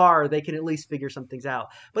this far, they can at least figure some things out.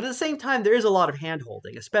 But at the same time, there is a lot of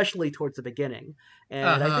hand-holding, especially towards the beginning.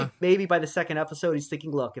 And I think maybe by the second episode, he's thinking,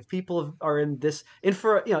 look, if people are in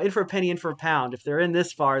for a penny, in for a pound, if they're in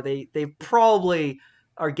this far, they probably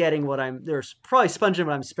are getting they're probably sponging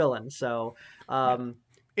what I'm spilling. So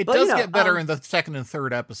it does get better in the second and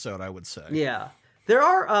third episode, I would say. Yeah. There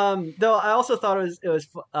are, though I also thought it was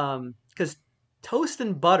because Toast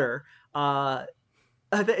and Butter,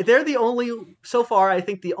 they're the only, so far, I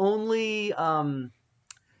think the only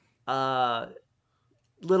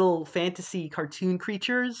little fantasy cartoon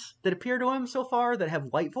creatures that appear to him so far that have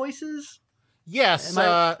white voices. Yes.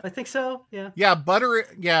 I think so, yeah. Yeah,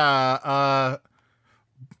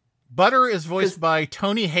 Butter is voiced by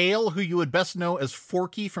Tony Hale, who you would best know as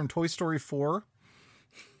Forky from Toy Story 4.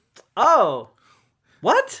 Oh,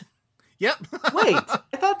 what? Yep. Wait,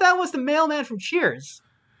 I thought that was the mailman from Cheers.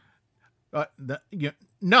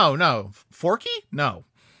 No. Forky? No.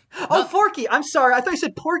 Oh, Forky. I'm sorry. I thought you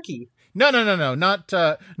said Porky. No,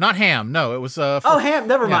 not Ham. No, it was Oh, Ham.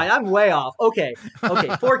 Never yeah. mind. I'm way off. Okay,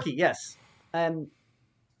 Forky. Yes, and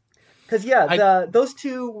because those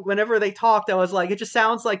two, whenever they talked, I was like, it just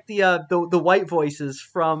sounds like the white voices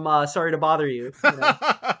from Sorry to Bother You. You know?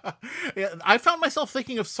 Yeah, I found myself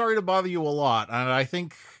thinking of Sorry to Bother You a lot, and I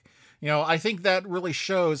think that really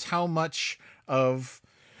shows how much of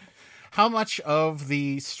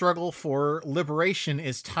the struggle for liberation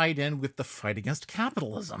is tied in with the fight against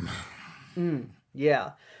capitalism.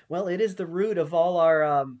 Yeah. Well, it is the root of all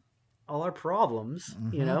our problems.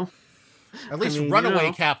 You know. At least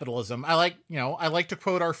runaway capitalism. I like to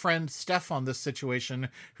quote our friend Steph on this situation,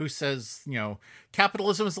 who says,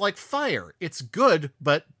 capitalism is like fire. It's good,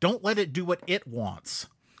 but don't let it do what it wants.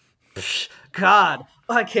 God,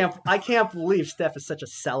 I can't believe Steph is such a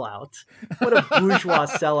sellout. What a bourgeois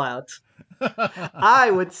sellout. I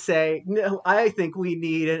would say no. I think we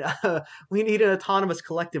need an autonomous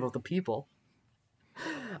collective of the people.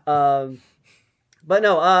 But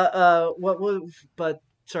no. But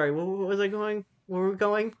sorry, what was I going? Where were we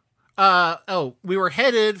going? We were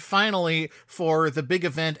headed finally for the big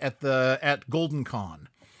event at Golden Con.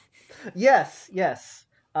 Yes.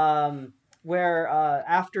 Where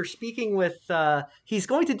after speaking with, he's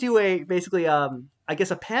going to do I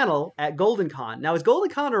guess a panel at Golden Con. Now, is Golden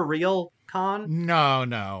Con a real con?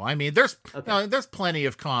 No. I mean, there's plenty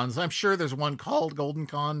of cons. I'm sure there's one called Golden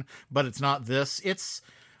Con, but it's not this.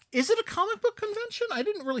 Is it a comic book convention? I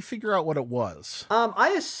didn't really figure out what it was.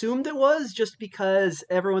 I assumed it was, just because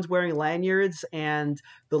everyone's wearing lanyards, and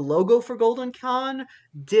the logo for Golden Con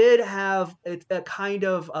did have a kind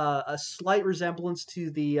of a slight resemblance to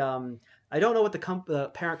the I don't know what the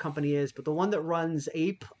parent company is, but the one that runs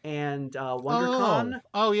Ape and WonderCon.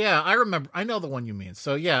 Oh yeah, I remember. I know the one you mean.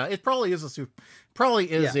 So yeah, it probably is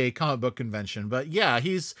a comic book convention. But yeah,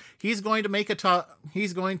 he's going to make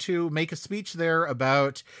a speech there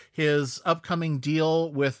about his upcoming deal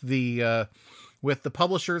with the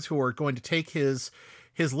publishers who are going to take his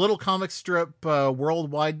little comic strip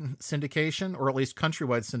worldwide syndication, or at least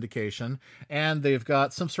countrywide syndication, and they've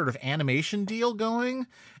got some sort of animation deal going,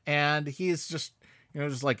 and he's just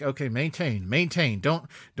like, okay, maintain,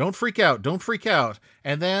 don't freak out.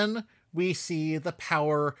 And then we see the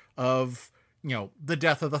power of the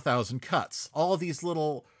death of 1,000 cuts, all of these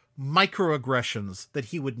little microaggressions that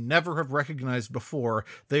he would never have recognized before,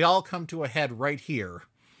 they all come to a head right here.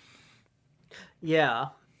 Yeah.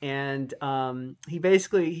 And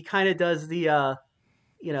he kind of does the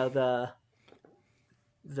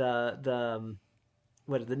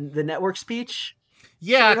network speech.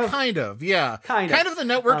 Yeah, kind of. Yeah, kind of the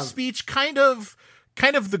network speech. Kind of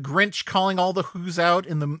the Grinch calling all the Who's out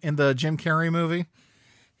in the Jim Carrey movie.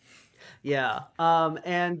 Yeah.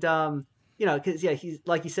 Because he's,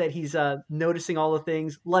 like you said, he's noticing all the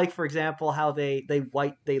things, like, for example, how they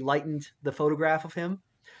lightened the photograph of him.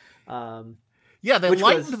 Yeah, they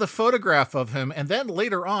lightened the photograph of him, and then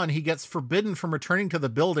later on he gets forbidden from returning to the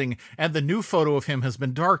building, and the new photo of him has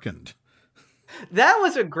been darkened. That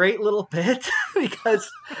was a great little bit, because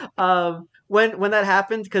when that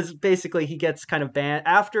happened, because basically he gets kind of banned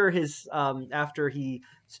after he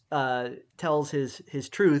tells his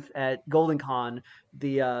truth at Golden Con.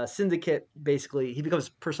 The syndicate, basically, he becomes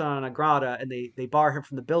persona non grata, and they bar him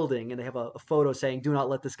from the building, and they have a photo saying, "Do not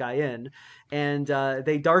let this guy in," and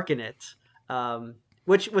they darken it.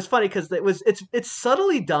 Which was funny because it's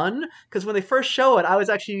subtly done, because when they first show it, I was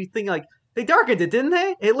actually thinking, like, they darkened it, didn't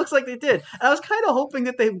they? It looks like they did. And I was kind of hoping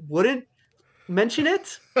that they wouldn't mention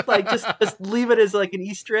it, like just leave it as like an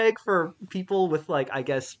Easter egg for people with, like, I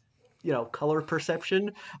guess, color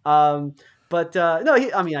perception. No,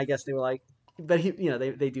 I guess they were like, but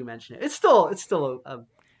they do mention it. It's still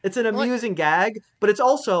it's an amusing gag, but it's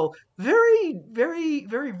also very, very,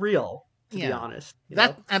 very real. To be honest,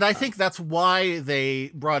 and I think that's why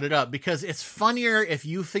they brought it up, because it's funnier if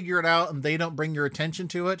you figure it out and they don't bring your attention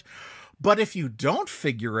to it. But if you don't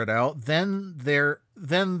figure it out, then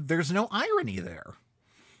there's no irony there.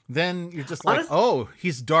 Then you're just like, oh,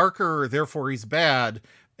 he's darker, therefore he's bad.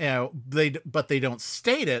 But they don't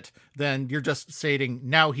state it. Then you're just stating,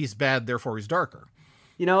 now he's bad, therefore he's darker.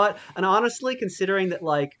 You know what? And honestly, considering that,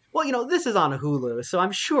 like, well, this is on Hulu, so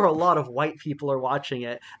I'm sure a lot of white people are watching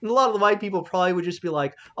it, and a lot of the white people probably would just be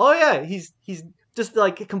like, "Oh yeah, he's just,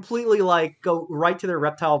 like, completely, like, go right to their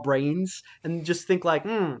reptile brains and just think like,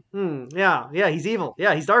 yeah, he's evil,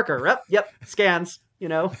 yeah, he's darker, yep, scans,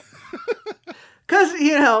 Because,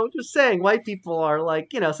 just saying, white people are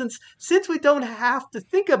like, since we don't have to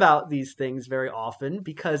think about these things very often,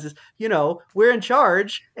 because, we're in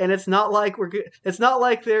charge, and it's not like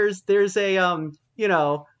there's a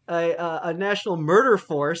a national murder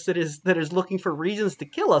force that is looking for reasons to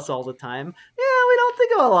kill us all the time, we don't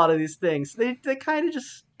think of a lot of these things. They kind of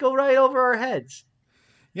just go right over our heads.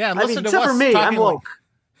 Yeah, and I mean, except for me, I'm woke.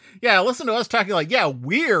 Listen to us talking like,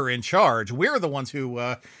 we're in charge. We're the ones who,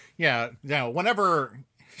 whenever,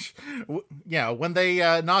 when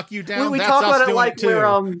they knock you down, we that's talk us about it doing like it too.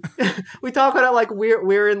 we're we talk about it like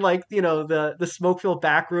we're in like the smoke-filled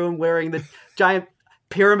back room wearing the giant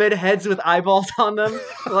pyramid heads with eyeballs on them.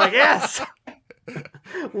 We're like, yes.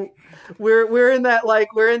 we're in that,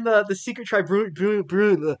 like, we're in the secret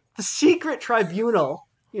the secret tribunal,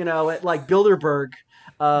 at like Bilderberg.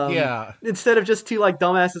 Instead of just two like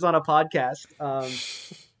dumbasses on a podcast.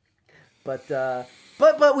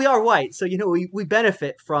 But we are white, so we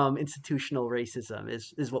benefit from institutional racism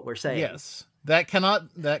is what we're saying. Yes, that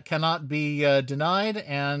cannot be denied,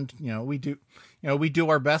 and we do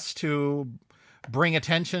our best to bring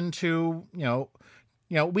attention to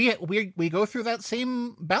we go through that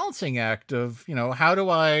same balancing act of how do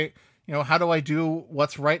I do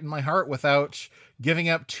what's right in my heart without giving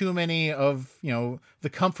up too many of the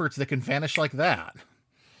comforts that can vanish like that.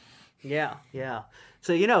 Yeah.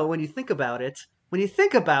 So when you think about it,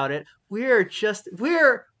 we're just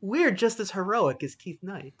as heroic as Keith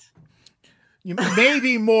Knight.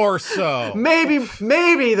 Maybe more so.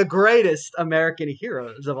 maybe the greatest American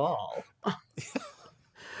heroes of all.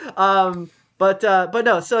 But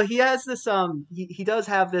no. So he has this. He does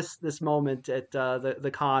have this moment at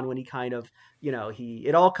the con when he kind of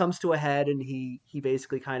it all comes to a head, and he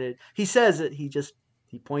basically kind of says that he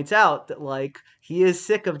points out that like he is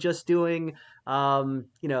sick of just doing apolitical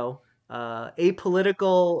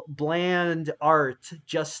bland art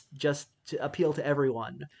just to appeal to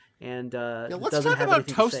everyone. And let's talk about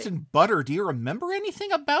Toast and Butter. Do you remember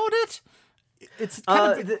anything about it? It's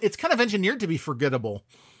kind of engineered to be forgettable.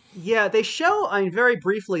 Yeah, they show, very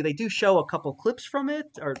briefly, they do show a couple clips from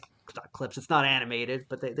it, or not clips, it's not animated,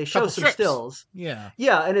 but they show some strips. Stills. Yeah.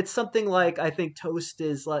 Yeah, and it's something like, I think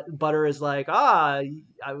Butter is like, I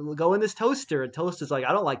will go in this toaster, and Toast is like,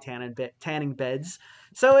 I don't like tanning beds.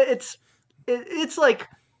 So it's like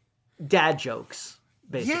dad jokes,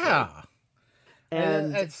 basically. Yeah.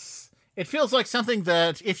 And it feels like something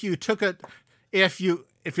that it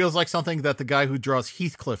feels like something that the guy who draws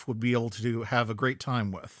Heathcliff would be able to have a great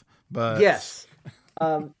time with. But yes,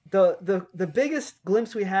 the biggest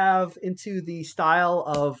glimpse we have into the style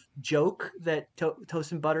of joke that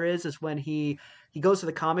Toast and Butter is when he goes to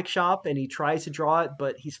the comic shop and he tries to draw it,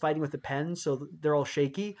 but he's fighting with a pen, so they're all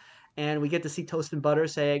shaky. And we get to see Toast and Butter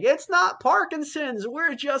saying, "It's not Parkinson's,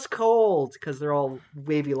 we're just cold," because they're all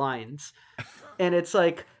wavy lines. And it's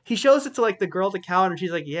like he shows it to like the girl at the counter, and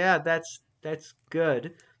she's like, "Yeah, that's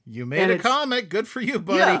good. You made a comic. Good for you,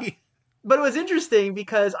 buddy." Yeah. But it was interesting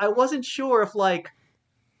because I wasn't sure if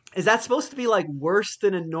is that supposed to be like worse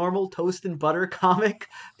than a normal Toast and Butter comic?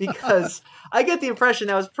 Because I get the impression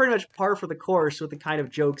that was pretty much par for the course with the kind of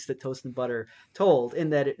jokes that Toast and Butter told,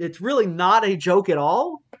 in that it's really not a joke at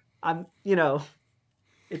all.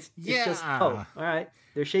 It's just, all right,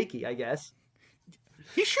 they're shaky, I guess.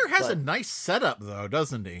 He sure has a nice setup, though,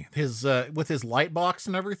 doesn't he? His with his light box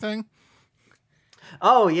and everything.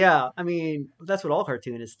 Oh yeah, I mean that's what all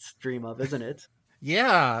cartoonists dream of, isn't it?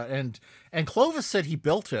 Yeah, and Clovis said he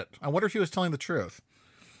built it. I wonder if he was telling the truth.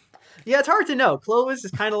 Yeah, it's hard to know. Clovis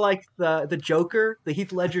is kind of like the Joker, the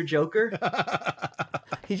Heath Ledger Joker.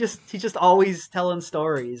 He's just always telling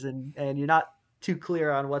stories, and you're not too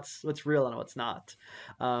clear on what's real and what's not.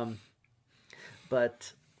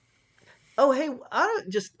 But oh hey, I don't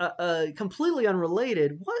just completely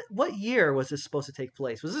unrelated. What year was this supposed to take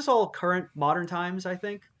place? Was this all current modern times? I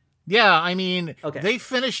think. Yeah, I mean, okay. They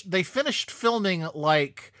finished filming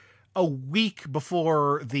like a week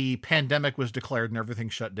before the pandemic was declared and everything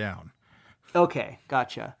shut down. Okay,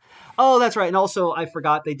 gotcha. Oh, that's right. And also, I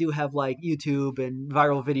forgot they do have like YouTube and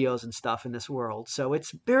viral videos and stuff in this world. So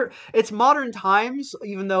it's modern times,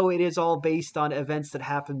 even though it is all based on events that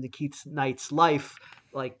happened to Keith Knight's life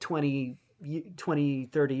like 20,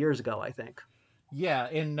 30 years ago, I think. Yeah,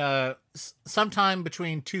 in sometime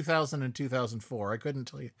between 2000 and 2004. I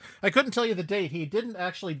couldn't tell you the date. He didn't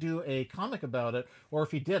actually do a comic about it, or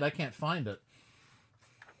if he did, I can't find it.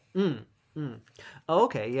 Oh,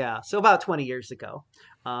 okay, yeah. So about 20 years ago.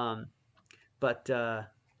 But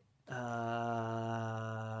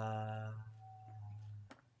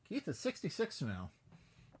Keith is 66 now.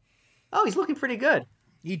 Oh, he's looking pretty good.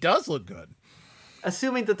 He does look good.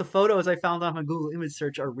 Assuming that the photos I found on my Google image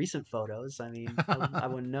search are recent photos. I mean, I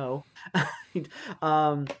wouldn't know.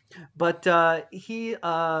 But he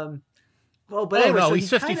Well, but Oh anyway, no, so he's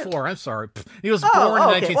he 54. I'm sorry. He was Oh, born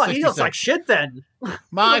in okay. Well, 1966. he looks like shit then.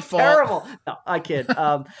 My Looks fault. terrible. No, I kid.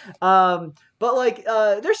 But like,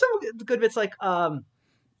 there's some good bits like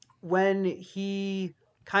when he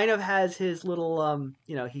kind of has his little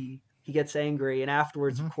he gets angry, and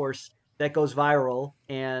afterwards, of Mhm. course, that goes viral,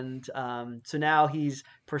 and so now he's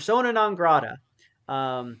persona non grata.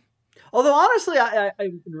 Um, Although honestly,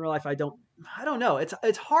 in real life I don't know.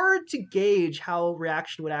 It's hard to gauge how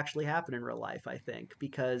reaction would actually happen in real life. I think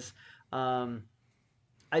because um,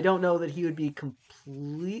 I don't know that he would be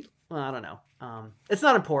complete. Well, I don't know. It's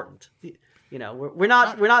not important. You know, we're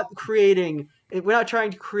not creating. We're not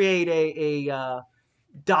trying to create a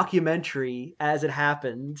documentary as it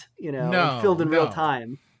happened. You know, and No, filmed in real no.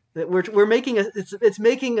 time. That we're making it's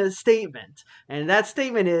making a statement, and that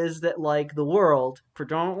statement is that like the world,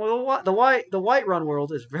 predominantly the white run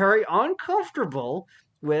world, is very uncomfortable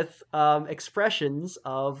with expressions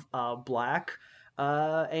of black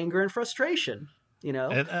anger and frustration. You know,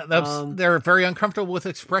 And um, they're very uncomfortable with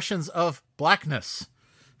expressions of blackness.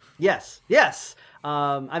 yes, yes.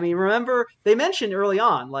 I mean, remember they mentioned early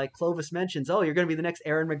on, like Clovis mentions, "Oh, you're going to be the next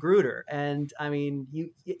Aaron Magruder," and I mean,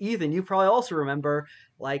 Ethan, you probably also remember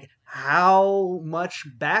like how much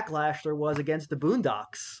backlash there was against the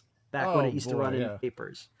Boondocks back when Oh it used to run boy, in yeah.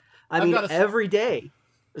 papers. I I've mean, got a every day.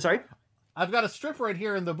 Sorry. I've got a strip right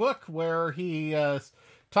here in the book where he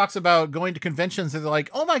talks about going to conventions and they're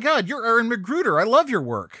like, "Oh my God, you're Aaron Magruder. I love your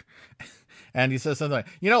work." And he says something like,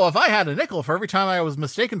 if I had a nickel for every time I was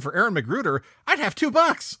mistaken for Aaron Magruder, I'd have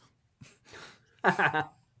 $2.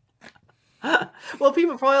 Well,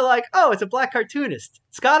 people are probably like, "Oh, it's a black cartoonist.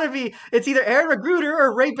 It's got to be. It's either Aaron Magruder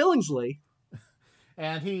or Ray Billingsley."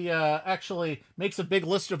 And he actually makes a big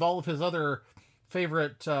list of all of his other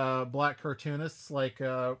favorite black cartoonists, like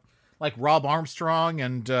Rob Armstrong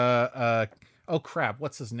and oh crap,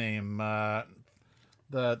 what's his name?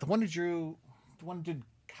 The one who did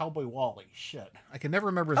Cowboy Wally. Shit, I can never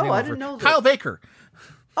remember his Oh, name. I didn't know that. Kyle Baker.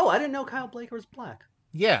 Oh, I didn't know Kyle Blaker was black.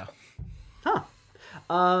 Yeah. Huh.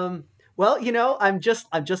 Well, I'm just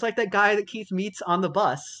like that guy that Keith meets on the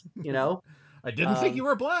bus. I didn't think you Um,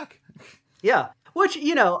 were black. yeah. Which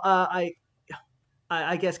I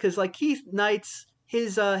guess because like Keith Knight's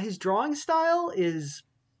his drawing style is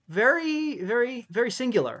very very very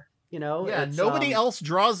singular. Yeah, It's nobody else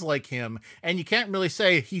draws like him, and you can't really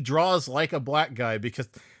say he draws like a black guy because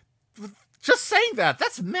just saying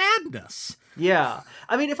that's madness. Yeah.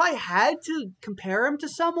 I mean, if I had to compare him to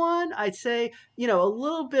someone, I'd say, a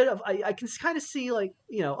little bit of, I can kind of see like,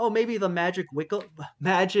 oh, maybe the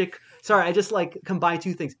sorry, I just like combined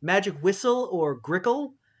two things, magic whistle or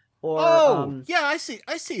grickle or, Oh, yeah, I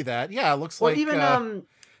see that. Yeah, it looks or like even, Sam oh,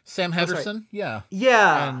 sorry. Henderson. Yeah.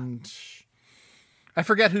 Yeah. And I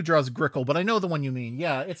forget who draws Grickle, but I know the one you mean.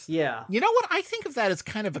 Yeah, it's. Yeah. You know what? I think of that as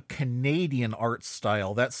kind of a Canadian art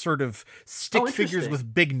style, that sort of stick figures interesting.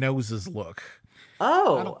 with big noses look.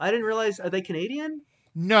 Oh, I didn't realize, are they Canadian?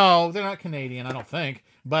 No, they're not Canadian, I don't think.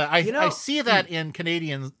 But I see that hmm, in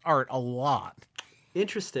Canadian art a lot.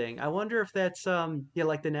 interesting. I wonder if that's,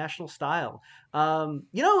 like the national style.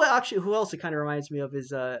 Actually, who else it kind of reminds me of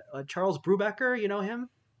is, Charles Brubaker. You know him?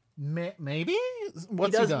 Maybe? He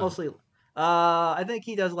What's he does done? mostly. I think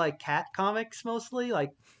he does like cat comics mostly,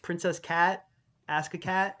 like Princess Cat, Ask a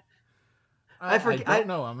Cat. I I forget. don't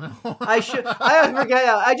know him. I should. I forget.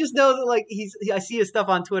 I just know that like I see his stuff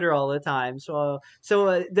on Twitter all the time. So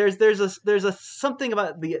there's a something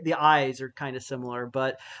about the eyes are kind of similar,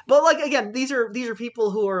 but like again, these are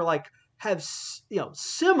people who are like have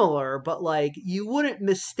similar, but like you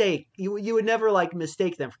would never like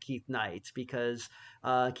mistake them for Keith Knight because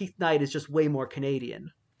Keith Knight is just way more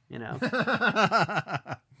Canadian. You know.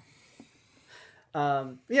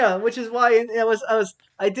 Which is why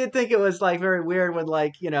I did think it was like very weird when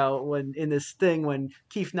like when in this thing when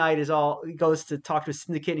Keith Knight he goes to talk to a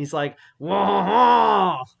syndicate and he's like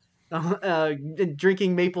whoa,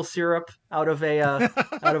 drinking maple syrup out of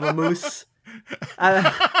a moose.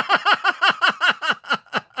 Uh,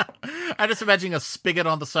 I just imagine a spigot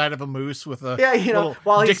on the side of a moose with a yeah, little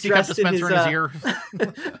while he's Dixie cup dressed in dispenser in his ear.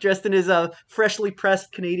 dressed in his freshly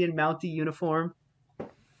pressed Canadian Mountie uniform.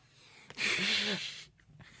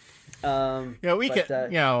 We But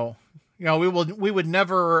could, we would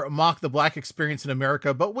never mock the black experience in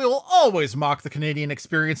America, but we will always mock the Canadian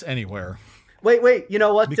experience anywhere wait, you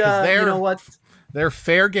know what? because You know what? they're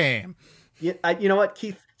fair game. You know what,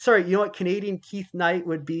 Keith? Sorry, you know what Canadian Keith Knight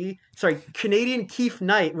would be? Sorry, Canadian Keith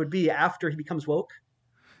Knight would be after he becomes woke.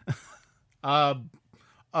 Uh,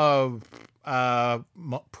 uh,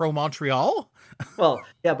 Pro Montreal. Well,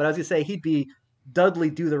 yeah, but I was gonna say he'd be Dudley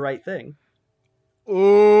Do the Right Thing.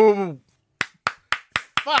 Oh,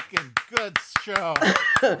 fucking good show.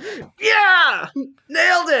 Yeah,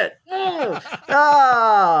 nailed it.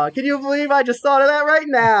 Can you believe I just thought of that right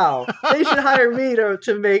now? They should hire me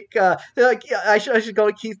to make. They're like, yeah, I should go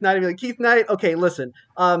to Keith Knight and be like, Keith Knight. Okay, listen.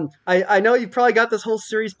 I know you probably got this whole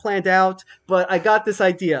series planned out, but I got this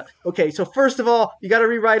idea. Okay, so first of all, you got to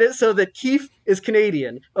rewrite it so that Keith is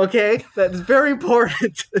Canadian. Okay, that's very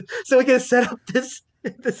important. So we can set up this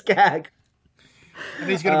gag. And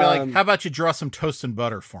he's gonna be like, "How about you draw some toast and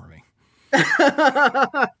butter for me?"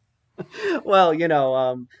 Well, yeah,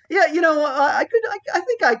 I could. I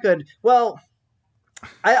think I could. Well,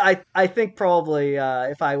 I think probably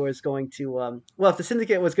if I was going to, if the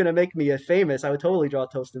syndicate was going to make me famous, I would totally draw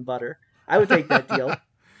toast and butter. I would take that deal.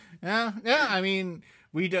 Yeah. I mean,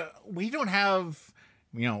 we don't have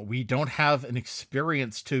an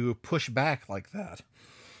experience to push back like that.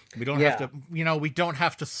 We don't have to, we don't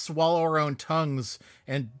have to swallow our own tongues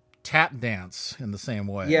and tap dance in the same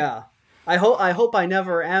way. Yeah. I hope I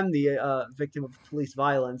never am the victim of police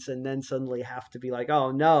violence and then suddenly have to be like,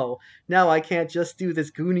 oh no, I can't just do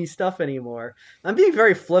this Goonie stuff anymore. I'm being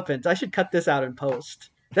very flippant. I should cut this out in post.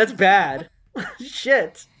 That's bad.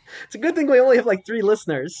 Shit. It's a good thing we only have like 3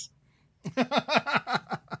 listeners. But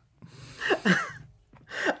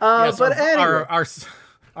anyway.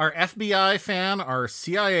 Our FBI fan, our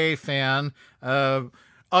CIA fan,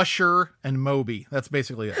 Usher, and Moby. That's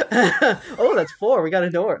basically it. Oh, that's 4. We got a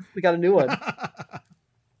new one.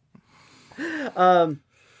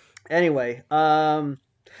 Anyway.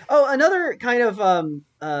 Another kind of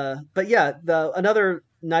but yeah, another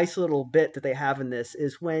nice little bit that they have in this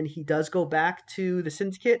is when he does go back to the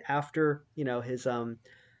syndicate after, his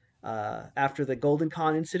after the Golden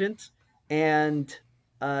Con incident, and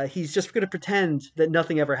he's just going to pretend that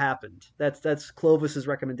nothing ever happened. That's Clovis's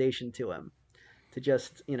recommendation to him, to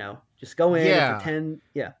just go in and pretend,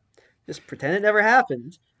 just pretend it never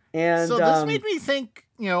happened. And so this made me think,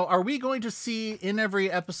 are we going to see in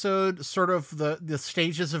every episode sort of the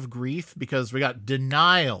stages of grief? Because we got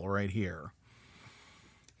denial right here.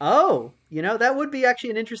 Oh, that would be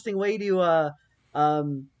actually an interesting way to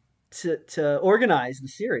organize the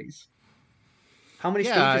series. How many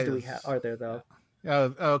stages do we have? Are there though?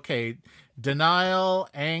 Okay. Denial,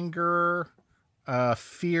 anger,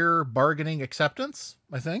 fear, bargaining, acceptance,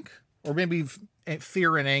 I think. Or maybe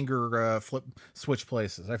fear and anger switch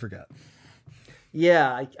places. I forget.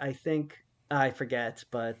 Yeah, I think I forget.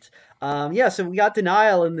 But so we got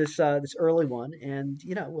denial in this early one. And,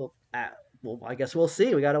 I guess we'll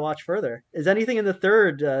see. We got to watch further. Is anything in the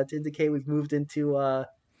third to indicate we've moved into...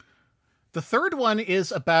 The third one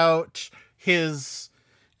is about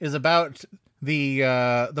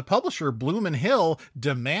the publisher Bloom and Hill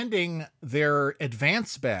demanding their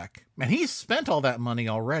advance back, and he's spent all that money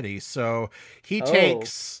already. So he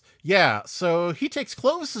takes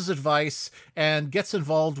Clovis's advice and gets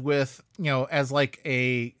involved with, as like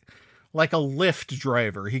a Lyft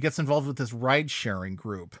driver. He gets involved with this ride sharing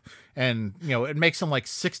group, and it makes him like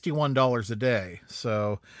 $61 a day.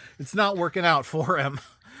 So it's not working out for him.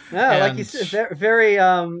 Yeah, like you said, very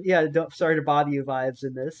sorry to bother you vibes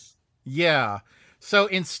in this. Yeah. So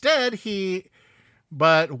instead he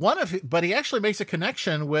actually makes a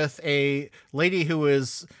connection with a lady who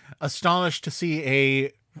is astonished to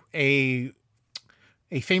see a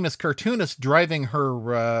famous cartoonist driving her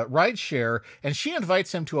ride share, and she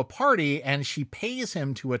invites him to a party and she pays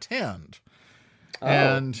him to attend. Oh.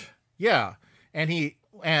 And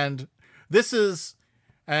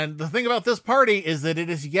the thing about this party is that it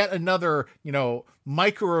is yet another,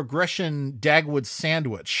 microaggression Dagwood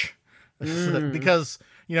sandwich. Because,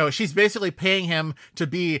 she's basically paying him to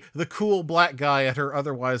be the cool black guy at her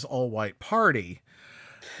otherwise all-white party.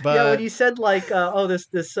 But when you said this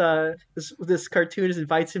cartoonist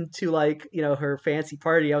invites him to her fancy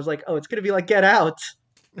party, I was like, oh, it's gonna be like Get Out.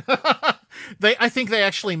 I think they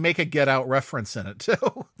actually make a Get Out reference in it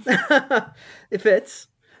too. It fits.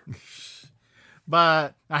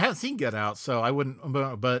 But I haven't seen Get Out, so I wouldn't.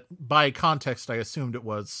 But by context, I assumed it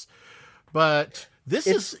was. But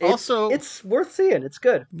it's worth seeing. It's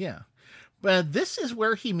good. Yeah. But this is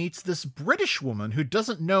where he meets this British woman who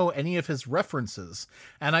doesn't know any of his references.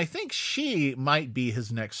 And I think she might be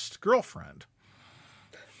his next girlfriend.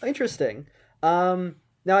 Interesting. Now,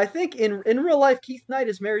 I think in real life, Keith Knight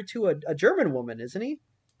is married to a German woman, isn't he?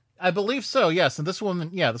 I believe so, yes. And this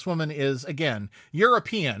woman is, again,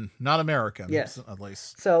 European, not American, yes. At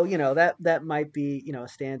least. So, that might be, a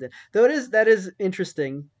stand-in. Though that is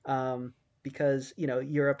interesting, because,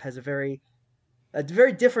 Europe has a very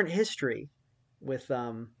different history with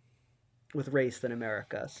race than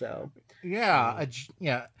America. So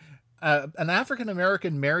an African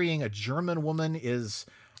American marrying a German woman is,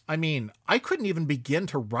 I mean, I couldn't even begin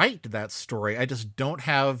to write that story. I just don't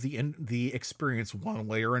have the experience one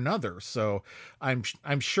way or another. So I'm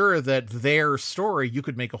sure that their story you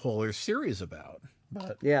could make a whole other series about.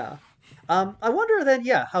 But Yeah. I wonder then,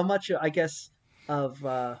 yeah, how much I guess of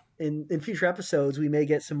in future episodes we may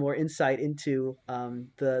get some more insight into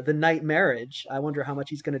the night marriage. I wonder how much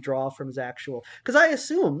he's going to draw from his actual, because I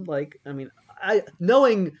assume, like, I mean, I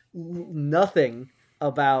knowing nothing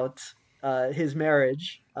about his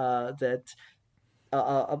marriage, that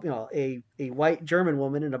you know, a white German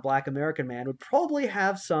woman and a black American man would probably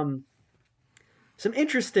have some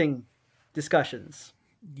interesting discussions.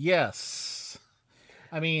 yes,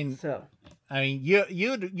 I mean, So.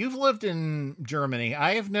 you've lived in Germany.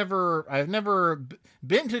 I've never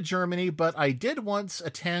been to Germany, but I did once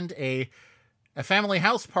attend a family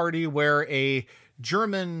house party where a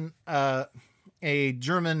German what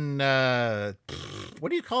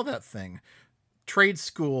do you call that thing? Trade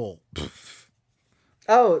school.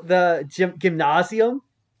 Oh, the gymnasium.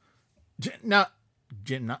 No,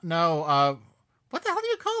 what the hell do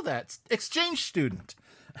you call that? Exchange student.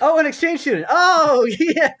 Oh, an exchange student. Oh,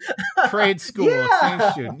 yeah. Trade school. Yeah.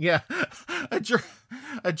 Exchange student. Yeah.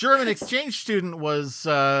 A German exchange student was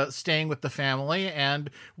staying with the family, and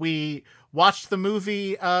we watched the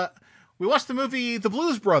movie. The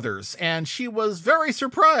Blues Brothers, and she was very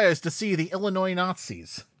surprised to see the Illinois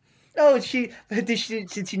Nazis. Oh, did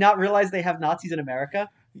she not realize they have Nazis in America?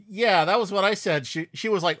 Yeah, that was what I said. She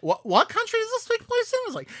was like, "What country does this take place in?" I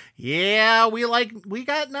was like, "Yeah, we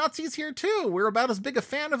got Nazis here too. We're about as big a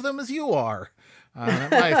fan of them as you are."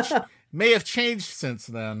 That may have changed since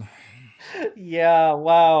then. Yeah.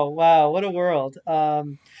 Wow. Wow. What a world. Though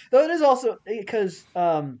it is also because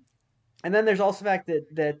and then there's also the fact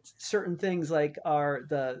that certain things like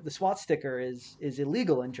the SWAT sticker is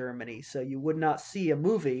illegal in Germany, so you would not see a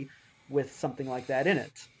movie with something like that in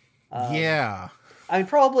it. Yeah. I mean,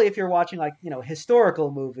 probably if you're watching, like, you know,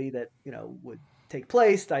 historical movie that, you know, would take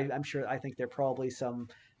place, I'm sure, I think there are probably some,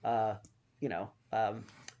 you know,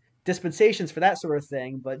 dispensations for that sort of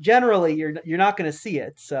thing. But generally, you're not going to see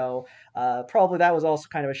it. So probably that was also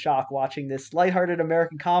kind of a shock watching this lighthearted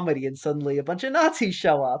American comedy and suddenly a bunch of Nazis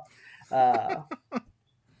show up.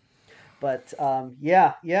 But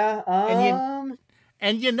yeah.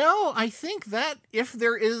 And you know, I think that if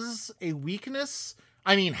there is a weakness,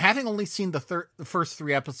 I mean, having only seen the first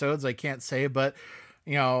 3 episodes, I can't say, but,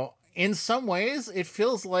 you know, in some ways, it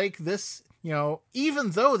feels like this, you know, even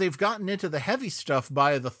though they've gotten into the heavy stuff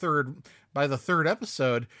by the third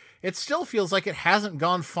episode, it still feels like it hasn't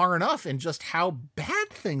gone far enough in just how bad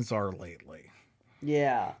things are lately.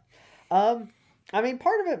 Yeah. I mean,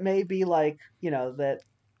 part of it may be like, you know, that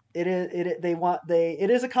it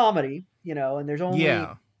is a comedy, you know, and there's only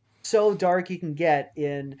so dark you can get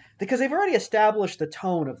because they've already established the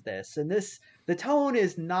tone of this, and the tone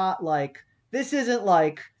is not like, this isn't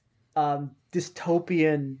like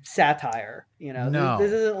dystopian satire, you know. No.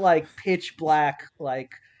 This isn't like pitch black,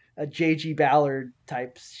 like a J.G. Ballard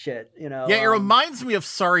type shit, you know. Yeah, it reminds me of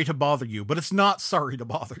Sorry to Bother You, but it's not Sorry to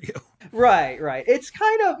Bother You. Right. It's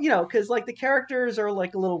kind of, you know, because like the characters are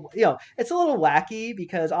like a little, you know, it's a little wacky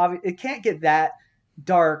because it can't get that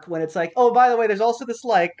dark when it's like, oh, by the way, there's also this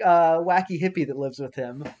like wacky hippie that lives with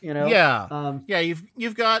him, you know. Yeah,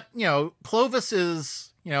 you've got, you know, Clovis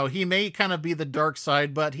is, you know, he may kind of be the dark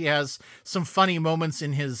side, but he has some funny moments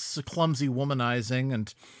in his clumsy womanizing,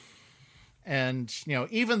 and you know,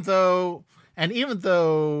 even though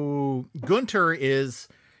Gunther is,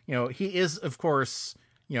 you know, he is of course,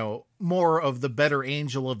 you know, more of the better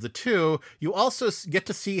angel of the two, you also get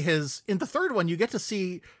to see in the third one, you get to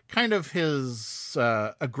see kind of his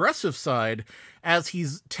aggressive side as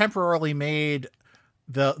he's temporarily made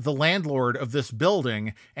the landlord of this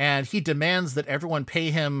building, and he demands that everyone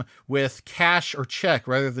pay him with cash or check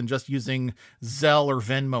rather than just using Zelle or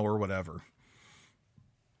Venmo or whatever.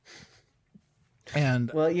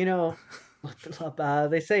 And well, you know,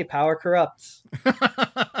 they say power corrupts.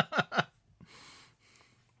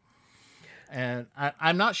 And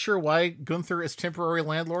I'm not sure why Gunther is temporary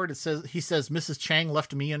landlord. He says Mrs. Chang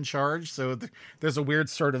left me in charge, so there's a weird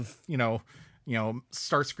sort of, you know,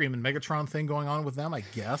 Starscream and Megatron thing going on with them, I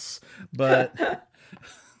guess. But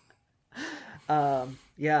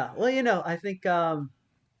yeah, well, you know, I think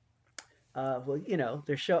well, you know,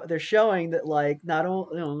 they're showing that, like, not only,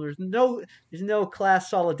 you know, there's no class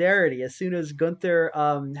solidarity. As soon as Gunther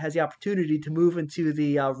has the opportunity to move into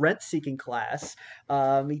the rent-seeking class,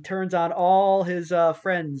 he turns on all his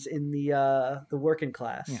friends in the working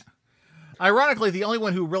class. Yeah. Ironically, the only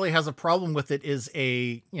one who really has a problem with it is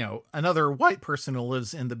another white person who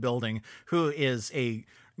lives in the building who is a,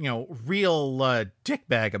 real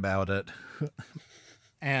dickbag about it.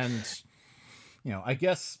 And, I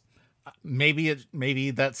guess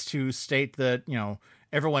maybe that's to state that,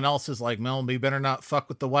 everyone else is like, well, we better not fuck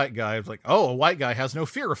with the white guy. It's like, oh, a white guy has no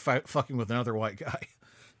fear of fucking with another white guy.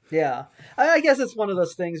 Yeah, I guess it's one of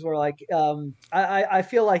those things where, like, I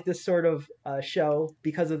feel like this sort of show,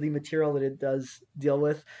 because of the material that it does deal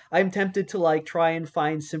with, I'm tempted to like try and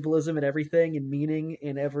find symbolism in everything and meaning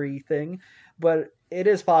in everything, but it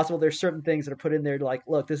is possible there's certain things that are put in there to like,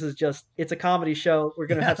 look, this is it's a comedy show. We're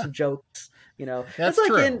gonna have some jokes, That's it's like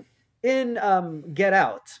true. in Get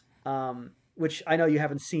Out, which I know you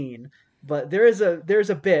haven't seen, but there's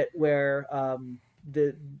a bit where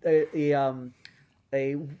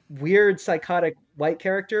a weird psychotic white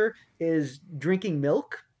character is drinking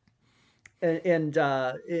milk and in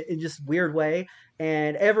just weird way,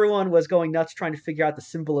 and everyone was going nuts trying to figure out the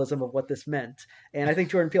symbolism of what this meant. And I think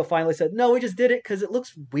Jordan Peele finally said, no, we just did it because it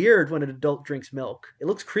looks weird when an adult drinks milk. It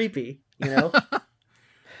looks creepy.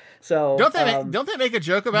 So don't they make a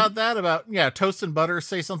joke about that, about toast and butter,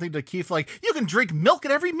 say something to Keith like, you can drink milk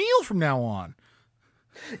at every meal from now on.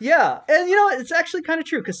 Yeah, and it's actually kind of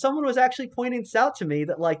true, because someone was actually pointing this out to me,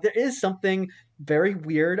 that like there is something very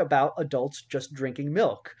weird about adults just drinking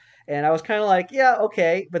milk. And I was kind of like, yeah,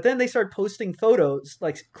 okay. But then they started posting photos,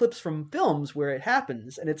 like clips from films where it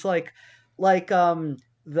happens, and it's like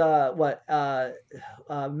the what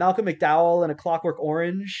Malcolm McDowell in A Clockwork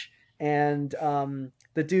Orange, and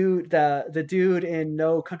the dude in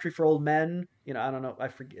No Country for Old Men. I don't know, I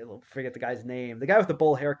forget the guy's name. The guy with the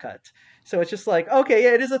bowl haircut. So it's just like, okay,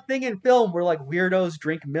 yeah, it is a thing in film where like weirdos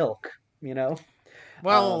drink milk.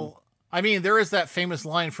 Well, I mean, there is that famous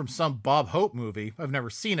line from some Bob Hope movie. I've never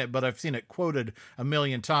seen it, but I've seen it quoted a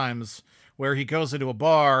million times, where he goes into a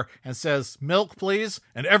bar and says, milk, please.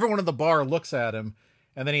 And everyone in the bar looks at him.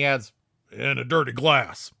 And then he adds, in a dirty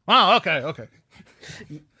glass. Oh, okay.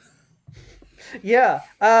 Yeah.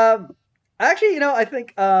 Actually, I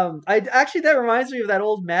think that reminds me of that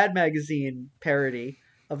old Mad Magazine parody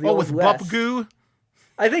of the Old with West. Bupgoo?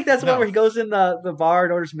 I think that's the one where he goes in the bar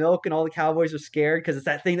and orders milk, and all the cowboys are scared because it's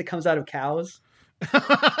that thing that comes out of cows.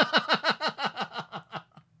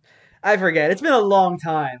 I forget. It's been a long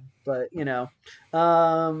time, but Anyway,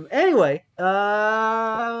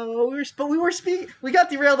 we got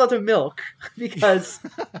derailed onto milk because.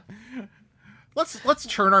 Let's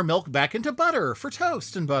turn our milk back into butter for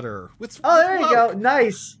toast and butter. There you go.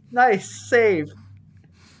 Nice save.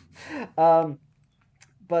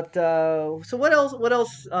 But so what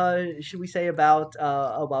else should we say about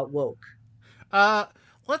woke? I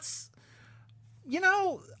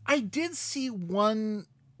did see one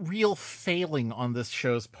real failing on this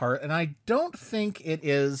show's part, and I don't think it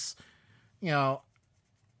is, I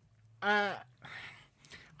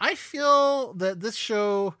feel that this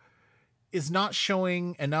show is not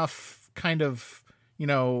showing enough kind of,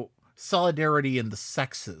 solidarity in the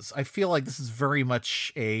sexes. I feel like this is very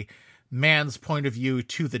much a man's point of view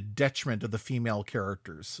to the detriment of the female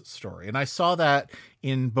character's story. And I saw that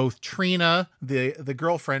in both Trina, the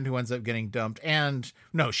girlfriend who ends up getting dumped,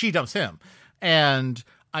 she dumps him, and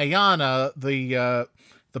Ayanna, the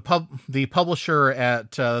publisher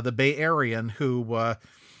at the Bay Area, whom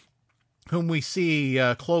we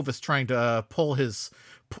see Clovis trying to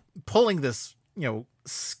pulling this,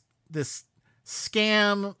 this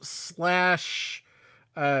scam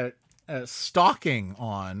 / stalking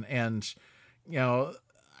on. And,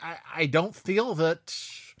 I don't feel that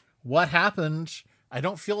what happened, I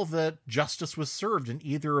don't feel that justice was served in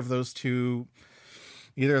either of those two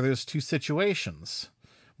situations.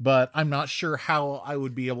 But I'm not sure how I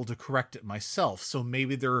would be able to correct it myself. So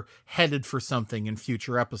maybe they're headed for something in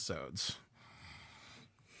future episodes.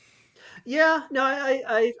 Yeah, no,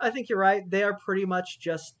 I think you're right. They are pretty much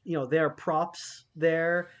just, they are props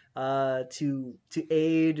there to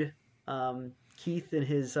aid Keith in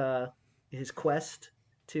his quest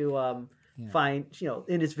to find,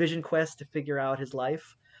 in his vision quest to figure out his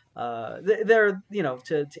life. They're,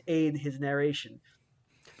 to aid his narration.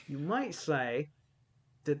 You might say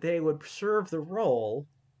that they would serve the role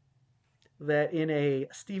that in a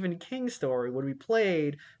Stephen King story would be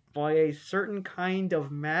played by a certain kind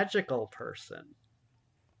of magical person.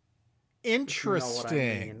 Interesting. You know what I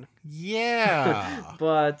mean. Yeah.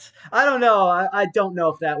 But I don't know. I don't know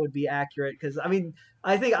if that would be accurate, because I think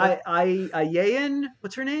Ayayan,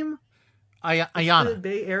 what's her name? Ayanna. The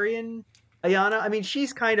Bay Area Ayanna.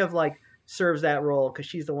 She's kind of like serves that role because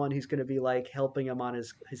she's the one who's going to be like helping him on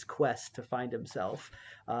his quest to find himself.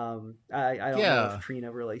 I don't know if Trina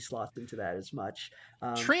really slots into that as much.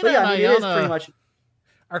 Trina but yeah, and I mean, it is Ayana pretty much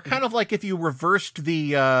are kind of like if you reversed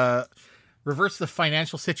the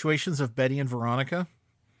financial situations of Betty and Veronica.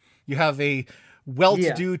 You have a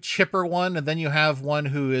well-to-do, chipper one, and then you have one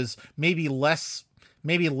who is maybe less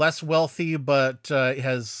wealthy, but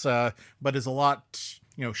is a lot,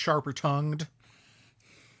 sharper tongued.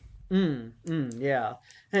 Yeah,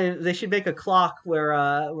 and they should make a clock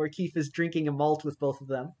where Keith is drinking a malt with both of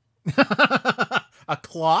them. A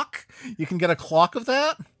clock? You can get a clock of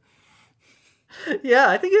that? Yeah,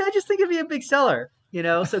 I just think it'd be a big seller.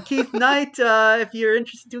 So Keith Knight, if you're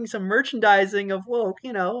interested in doing some merchandising of Woke,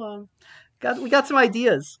 we got some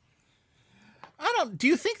ideas. Do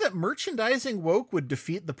you think that merchandising Woke would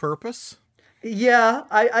defeat the purpose? Yeah,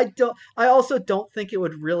 I also don't think it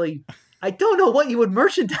would really. I don't know what you would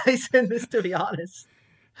merchandise in this, to be honest.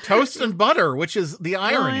 Toast and butter, which is the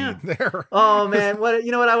irony there. Oh man, what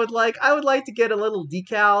I would like? I would like to get a little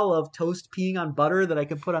decal of toast peeing on butter that I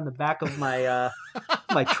can put on the back of my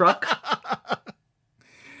my truck.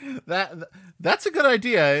 That's a good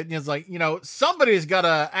idea. It's like, somebody's got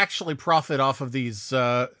to actually profit off of these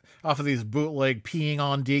bootleg peeing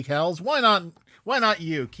on decals. Why not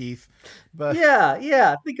you, Keith? But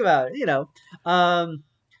yeah, think about it,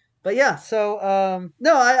 But yeah, so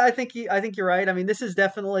no, I think you're right. I mean, this is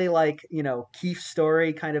definitely like Keith's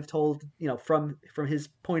story, kind of told from his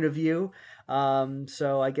point of view.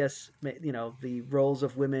 So I guess the roles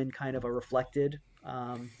of women kind of are reflected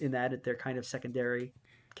in that they're kind of secondary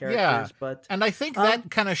characters. Yeah, but and I think that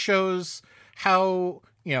kind of shows how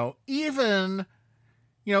even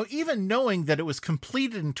knowing that it was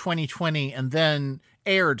completed in 2020 and then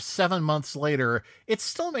aired 7 months later, it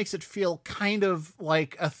still makes it feel kind of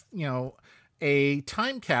like a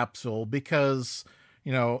time capsule, because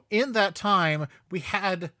in that time we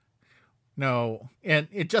had and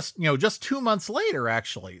it just 2 months later,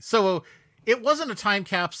 actually. So it wasn't a time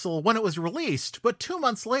capsule when it was released, but 2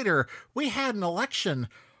 months later we had an election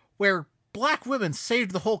where black women saved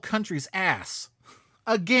the whole country's ass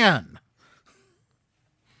again.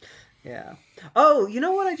 Yeah. Oh, you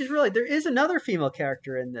know what? I just realized there is another female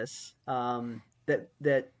character in this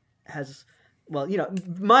that has,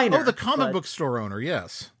 minor. Oh, the comic book store owner,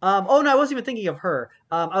 yes. Oh no, I wasn't even thinking of her.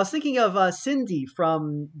 I was thinking of Cindy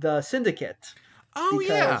from the Syndicate. Oh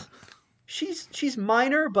yeah. She's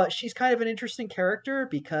minor, but she's kind of an interesting character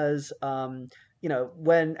because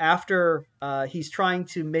when after he's trying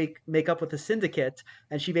to make up with the Syndicate,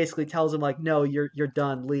 and she basically tells him like, no, you're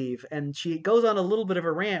done, leave. And she goes on a little bit of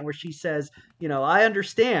a rant where she says, I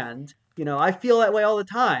understand, I feel that way all the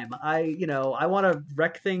time. I want to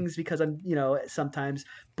wreck things because I'm, sometimes,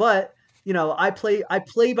 but I play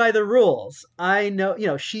by the rules. I know,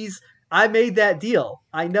 I made that deal.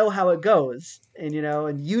 I know how it goes. And,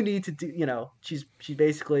 and you need to do, she's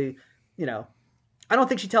basically, I don't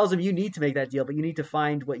think she tells him you need to make that deal, but you need to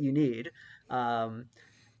find what you need.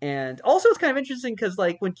 And also it's kind of interesting because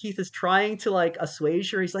like when Keith is trying to like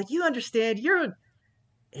assuage her, he's like, you understand, you're an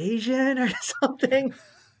Asian or something.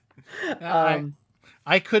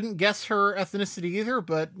 I couldn't guess her ethnicity either,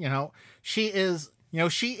 but she is,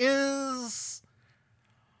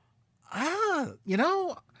 I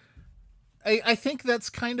think that's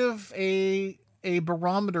kind of a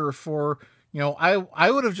barometer for,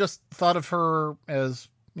 I would have just thought of her as,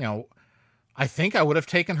 I think I would have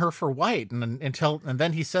taken her for white, and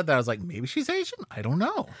then he said that, I was like, maybe she's Asian. I don't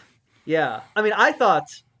know. Yeah, I mean, I thought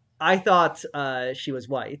she was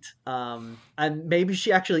white, and maybe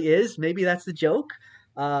she actually is. Maybe that's the joke.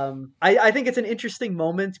 I think it's an interesting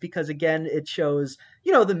moment because again, it shows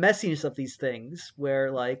the messiness of these things,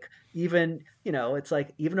 where like even it's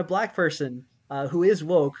like even a black person who is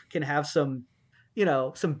woke can have some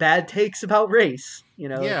some bad takes about race,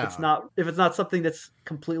 Yeah. if it's not something that's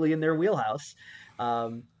completely in their wheelhouse.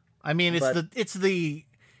 I mean, it's the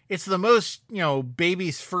most,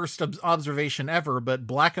 baby's first observation ever, but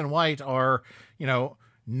black and white are,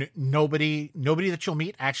 nobody that you'll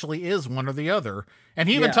meet actually is one or the other. And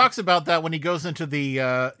he even talks about that when he goes into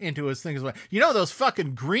into his thing as well. Those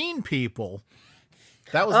fucking green people.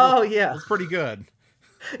 That was, that was pretty good.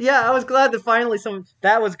 Yeah. I was glad that finally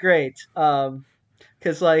that was great.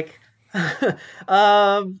 Cause like, when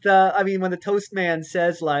the Toast Man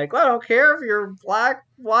says like, well, I don't care if you're black,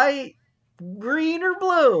 white, green, or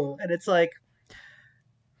blue. And it's like,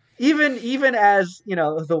 even as,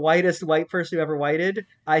 the whitest white person who ever whited,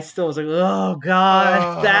 I still was like, oh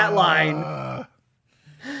God, that line,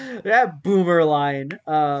 that boomer line.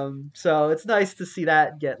 So it's nice to see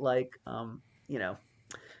that get like,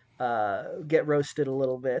 get roasted a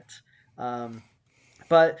little bit.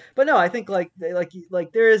 But no, I think like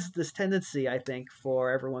there is this tendency, I think,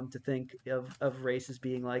 for everyone to think of race as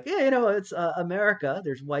being like, yeah, it's America.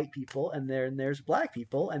 There's white people and there's black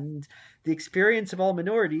people, and the experience of all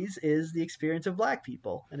minorities is the experience of black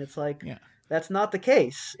people, and it's like that's not the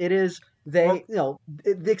case. It is the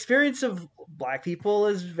experience of black people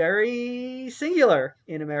is very singular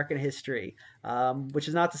in American history, which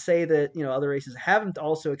is not to say that other races haven't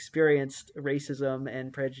also experienced racism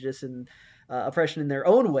and prejudice and oppression in their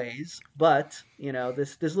own ways, but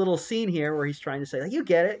this little scene here where he's trying to say, like, you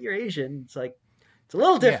get it, you're Asian. It's like it's a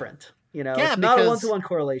little different. It's not a one-to-one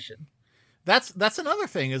correlation. That's another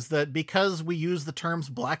thing, is that because we use the terms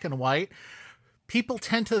black and white, people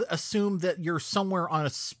tend to assume that you're somewhere on a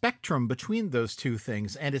spectrum between those two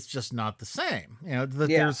things, and it's just not the same.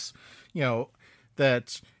 There's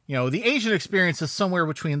the Asian experience is somewhere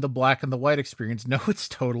between the black and the white experience. No, it's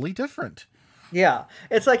totally different. Yeah,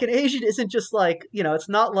 it's like an Asian isn't just like, it's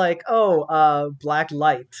not like, black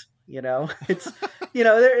light, it's,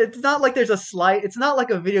 it's not like there's a slide. It's not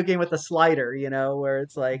like a video game with a slider, where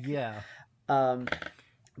it's like,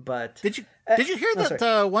 but did you hear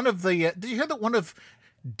that one of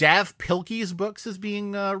Dav Pilkey's books is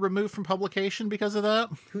being removed from publication because of that?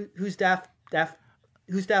 Who's Dav?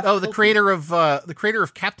 Who's Dav? Oh, Pilkey? the creator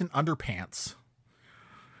of Captain Underpants.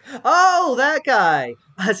 Oh, that guy.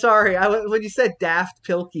 Sorry, when you said Daft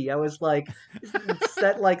Pilkey, I was like, is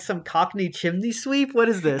that like some Cockney chimney sweep? What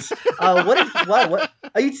is this? What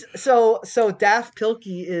are you? So Daft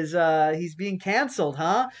Pilkey is he's being canceled,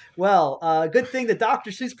 huh? Well, good thing the Dr.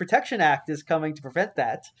 Seuss Protection Act is coming to prevent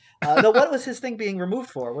that. What was his thing being removed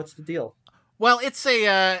for? What's the deal? Well, it's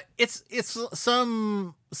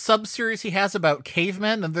some sub-series he has about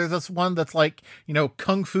cavemen, and there's this one that's like,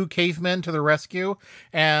 kung fu cavemen to the rescue,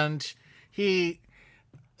 and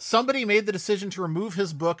somebody made the decision to remove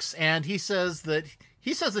his books, and he says that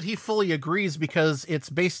he fully agrees, because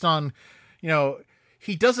it's based on,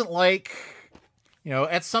 he doesn't like,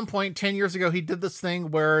 at some point 10 years ago, he did this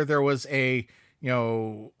thing where there was a,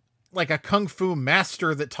 like a kung fu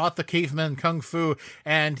master that taught the cavemen kung fu,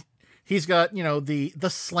 and he's got, the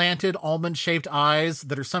slanted almond-shaped eyes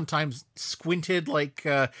that are sometimes squinted like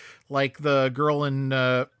the girl in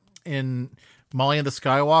Molly and the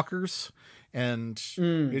Skywalkers. And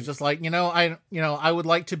he's just like, I would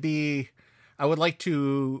like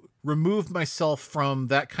to remove myself from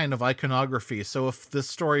that kind of iconography. So if this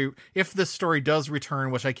story does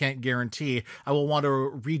return, which I can't guarantee, I will want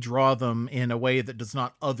to redraw them in a way that does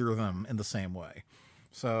not other them in the same way.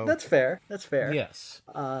 So that's fair. Yes.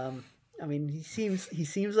 I mean, he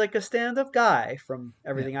seems like a stand-up guy from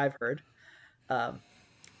everything I've heard.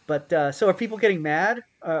 But so are people getting mad?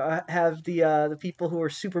 Have the people who are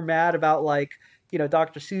super mad about, like,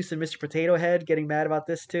 Dr. Seuss and Mr. Potato Head getting mad about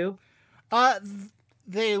this too?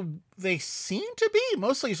 They seem to be.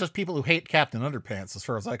 Mostly it's just people who hate Captain Underpants, as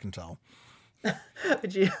far as I can tell.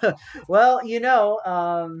 Well,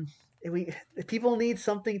 people need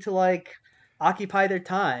something to, like, occupy their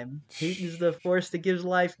time. Hate is the force that gives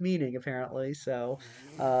life meaning, apparently. So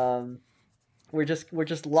we're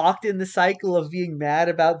just locked in the cycle of being mad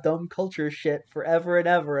about dumb culture shit forever and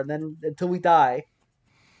ever, and then until we die.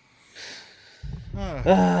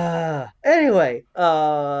 Anyway,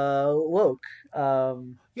 woke.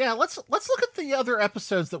 Let's look at the other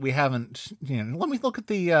episodes that we haven't. Let me look at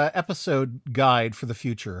the episode guide for the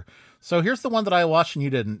future. So here's the one that I watched and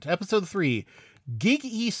you didn't. Episode 3, Gig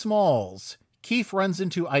E Smalls. Keith runs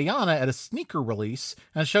into Ayanna at a sneaker release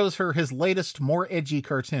and shows her his latest, more edgy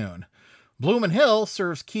cartoon. Bloom and Hill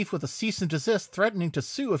serves Keith with a cease and desist, threatening to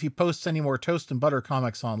sue if he posts any more Toast and Butter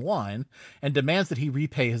comics online, and demands that he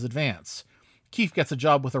repay his advance. Keith gets a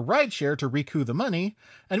job with a rideshare to recoup the money,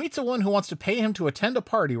 and meets a woman who wants to pay him to attend a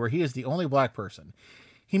party where he is the only black person.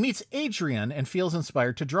 He meets Adrian and feels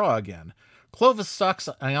inspired to draw again. Clovis stalks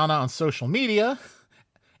Ayanna on social media,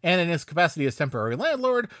 and in his capacity as temporary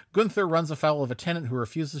landlord, Gunther runs afoul of a tenant who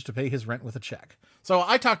refuses to pay his rent with a check. So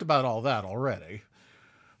I talked about all that already.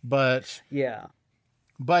 But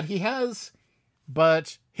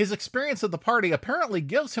his experience at the party apparently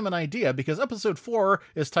gives him an idea, because episode 4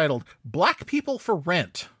 is titled Black People for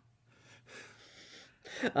Rent.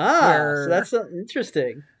 So that's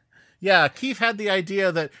interesting. Yeah, Keith had the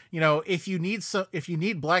idea that, if you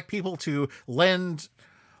need black people to lend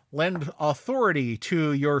authority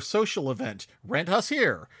to your social event, rent us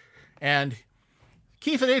here. And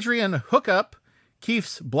Keith and Adrian hook up.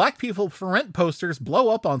 Keith's Black People for Rent posters blow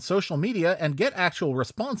up on social media and get actual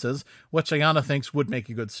responses, which Ayanna thinks would make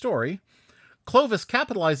a good story. Clovis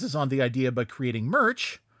capitalizes on the idea by creating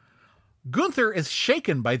merch. Gunther is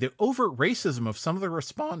shaken by the overt racism of some of the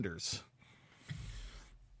responders.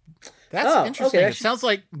 That's interesting. Okay, It sounds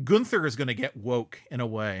like Gunther is going to get woke in a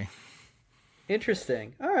way.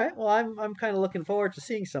 interesting. All right. Well, I'm kind of looking forward to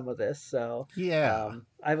seeing some of this. So Yeah.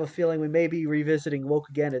 I have a feeling we may be revisiting woke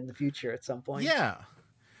again in the future at some point. Yeah.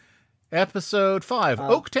 Episode 5,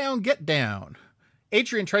 Oaktown Get Down.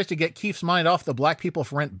 Adrian tries to get Keith's mind off the Black People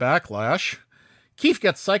for Rent backlash. Keith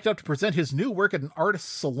gets psyched up to present his new work at an artist's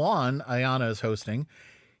salon Ayanna is hosting.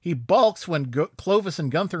 He balks when Clovis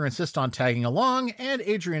and Gunther insist on tagging along, and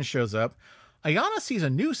Adrian shows up. Ayanna sees a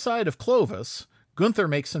new side of Clovis. Gunther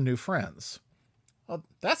makes some new friends. Well,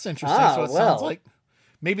 that's interesting. So it sounds like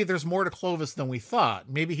maybe there's more to Clovis than we thought.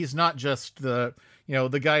 Maybe he's not just the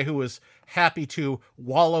guy who was happy to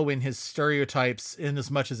wallow in his stereotypes in as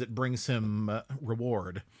much as it brings him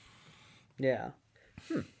reward. Yeah.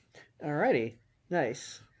 Alrighty.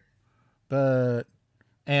 Nice. Okay.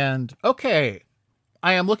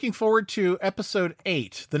 I am looking forward to episode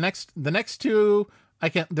 8. The next two,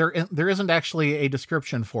 there isn't actually a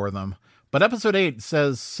description for them. But episode 8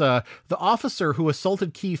 says, the officer who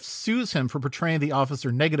assaulted Keith sues him for portraying the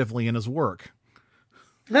officer negatively in his work.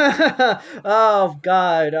 Oh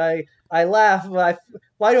God, I laugh.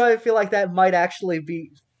 Why do I feel like that might actually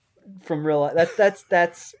be from real life?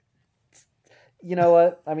 That's you know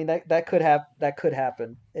what? I mean that could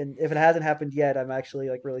happen. And if it hasn't happened yet, I'm actually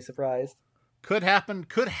like really surprised. Could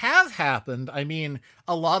have happened. I mean,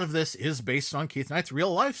 a lot of this is based on Keith Knight's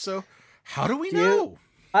real life, so how do we know?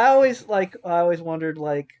 I always wondered,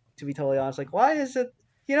 like, to be totally honest, like, why is it,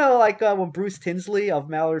 when Bruce Tinsley of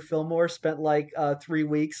Mallard Fillmore spent like 3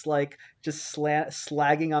 weeks like just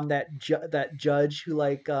slagging on that judge who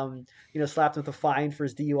slapped him with a fine for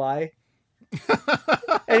his DUI.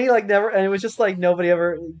 And he never, and it was just like nobody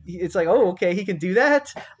ever. It's like, oh, okay, he can do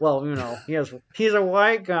that. Well, he's a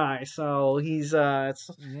white guy, so he's I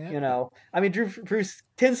mean, Bruce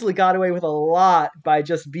Tinsley got away with a lot by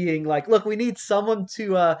just being like, look, we need someone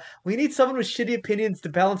with shitty opinions to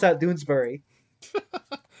balance out Doonesbury.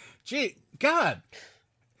 Gee, God,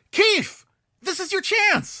 Keith, this is your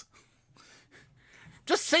chance.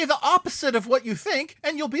 Just say the opposite of what you think,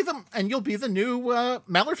 and you'll be the new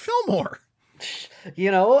Mallard Fillmore.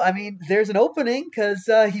 I mean, there's an opening because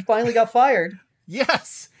he finally got fired.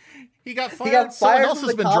 Yes, he got fired. He got Someone fired else from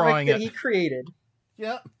has the been comic drawing that it. he created.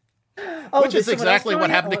 Yeah, oh, which is exactly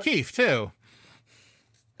what happened to Keith too.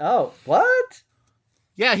 Oh, what?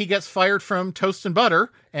 Yeah, he gets fired from Toast and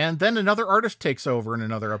Butter, and then another artist takes over in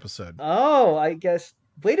another episode. Oh, I guess.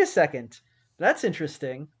 Wait a second. That's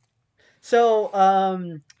interesting. So,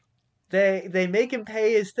 they make him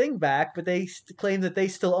pay his thing back, but they claim that they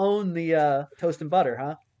still own the Toast and Butter,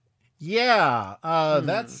 huh? Yeah,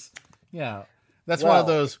 that's one of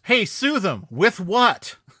those. Hey, sue them with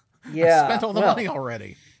what? Yeah, I spent all the money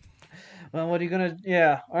already. Well, what are you gonna?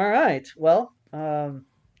 Yeah, all right. Well,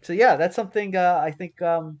 so yeah, that's something I think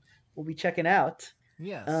we'll be checking out.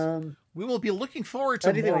 Yes, we will be looking forward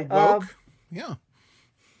to more woke. Yeah.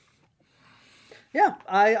 Yeah,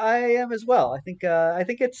 I am as well. I think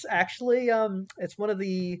it's actually it's one of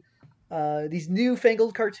the these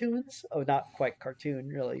newfangled cartoons. Oh, not quite cartoon,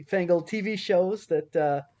 really. Fangled TV shows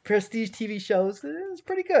that prestige TV shows. It's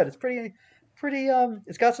pretty good. It's pretty.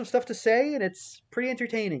 It's got some stuff to say, and it's pretty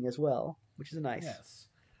entertaining as well, which is nice. Yes.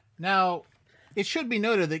 Now, it should be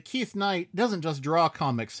noted that Keith Knight doesn't just draw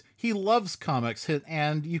comics. He loves comics,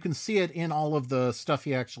 and you can see it in all of the stuff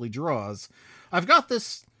he actually draws. I've got a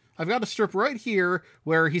strip right here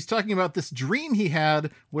where he's talking about this dream he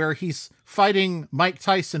had where he's fighting Mike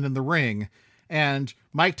Tyson in the ring. And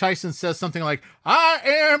Mike Tyson says something like, "I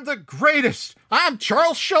am the greatest. I'm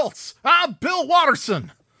Charles Schultz. I'm Bill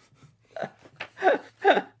Watterson."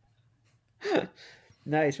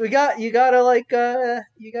 Nice. You gotta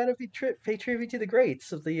pay tribute to the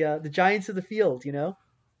greats of the giants of the field,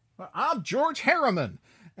 I'm George Harriman.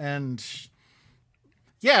 And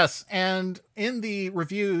yes, and in the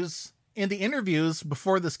interviews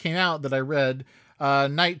before this came out that I read,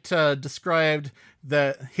 Knight described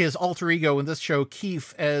his alter ego in this show,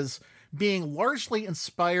 Keith, as being largely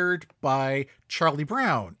inspired by Charlie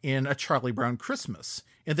Brown in A Charlie Brown Christmas,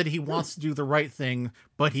 and that he wants to do the right thing,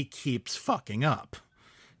 but he keeps fucking up.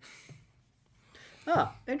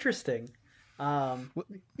 Oh, interesting.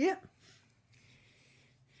 Yeah.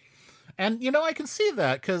 And, I can see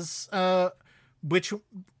that, because, and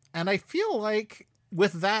I feel like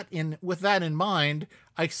with that in mind,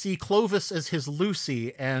 I see Clovis as his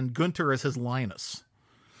Lucy and Gunther as his Linus.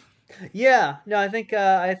 Yeah, no, I think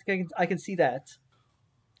I can see that.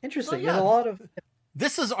 Interesting. So, yeah, There's a lot of.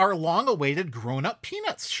 This is our long-awaited grown-up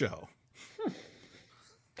Peanuts show.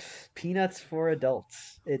 Peanuts for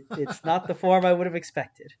adults. It's not the form I would have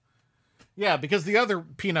expected. Yeah, because the other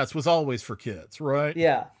Peanuts was always for kids, right?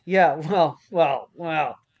 Yeah. Well.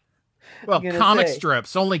 Well, gonna comic say.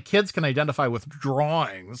 strips. Only kids can identify with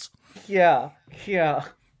drawings. Yeah. Unless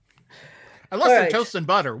All they're right. toast and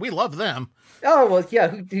butter. We love them. Oh well, yeah.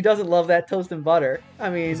 Who doesn't love that toast and butter? I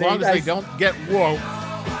mean, As long as they don't get woke.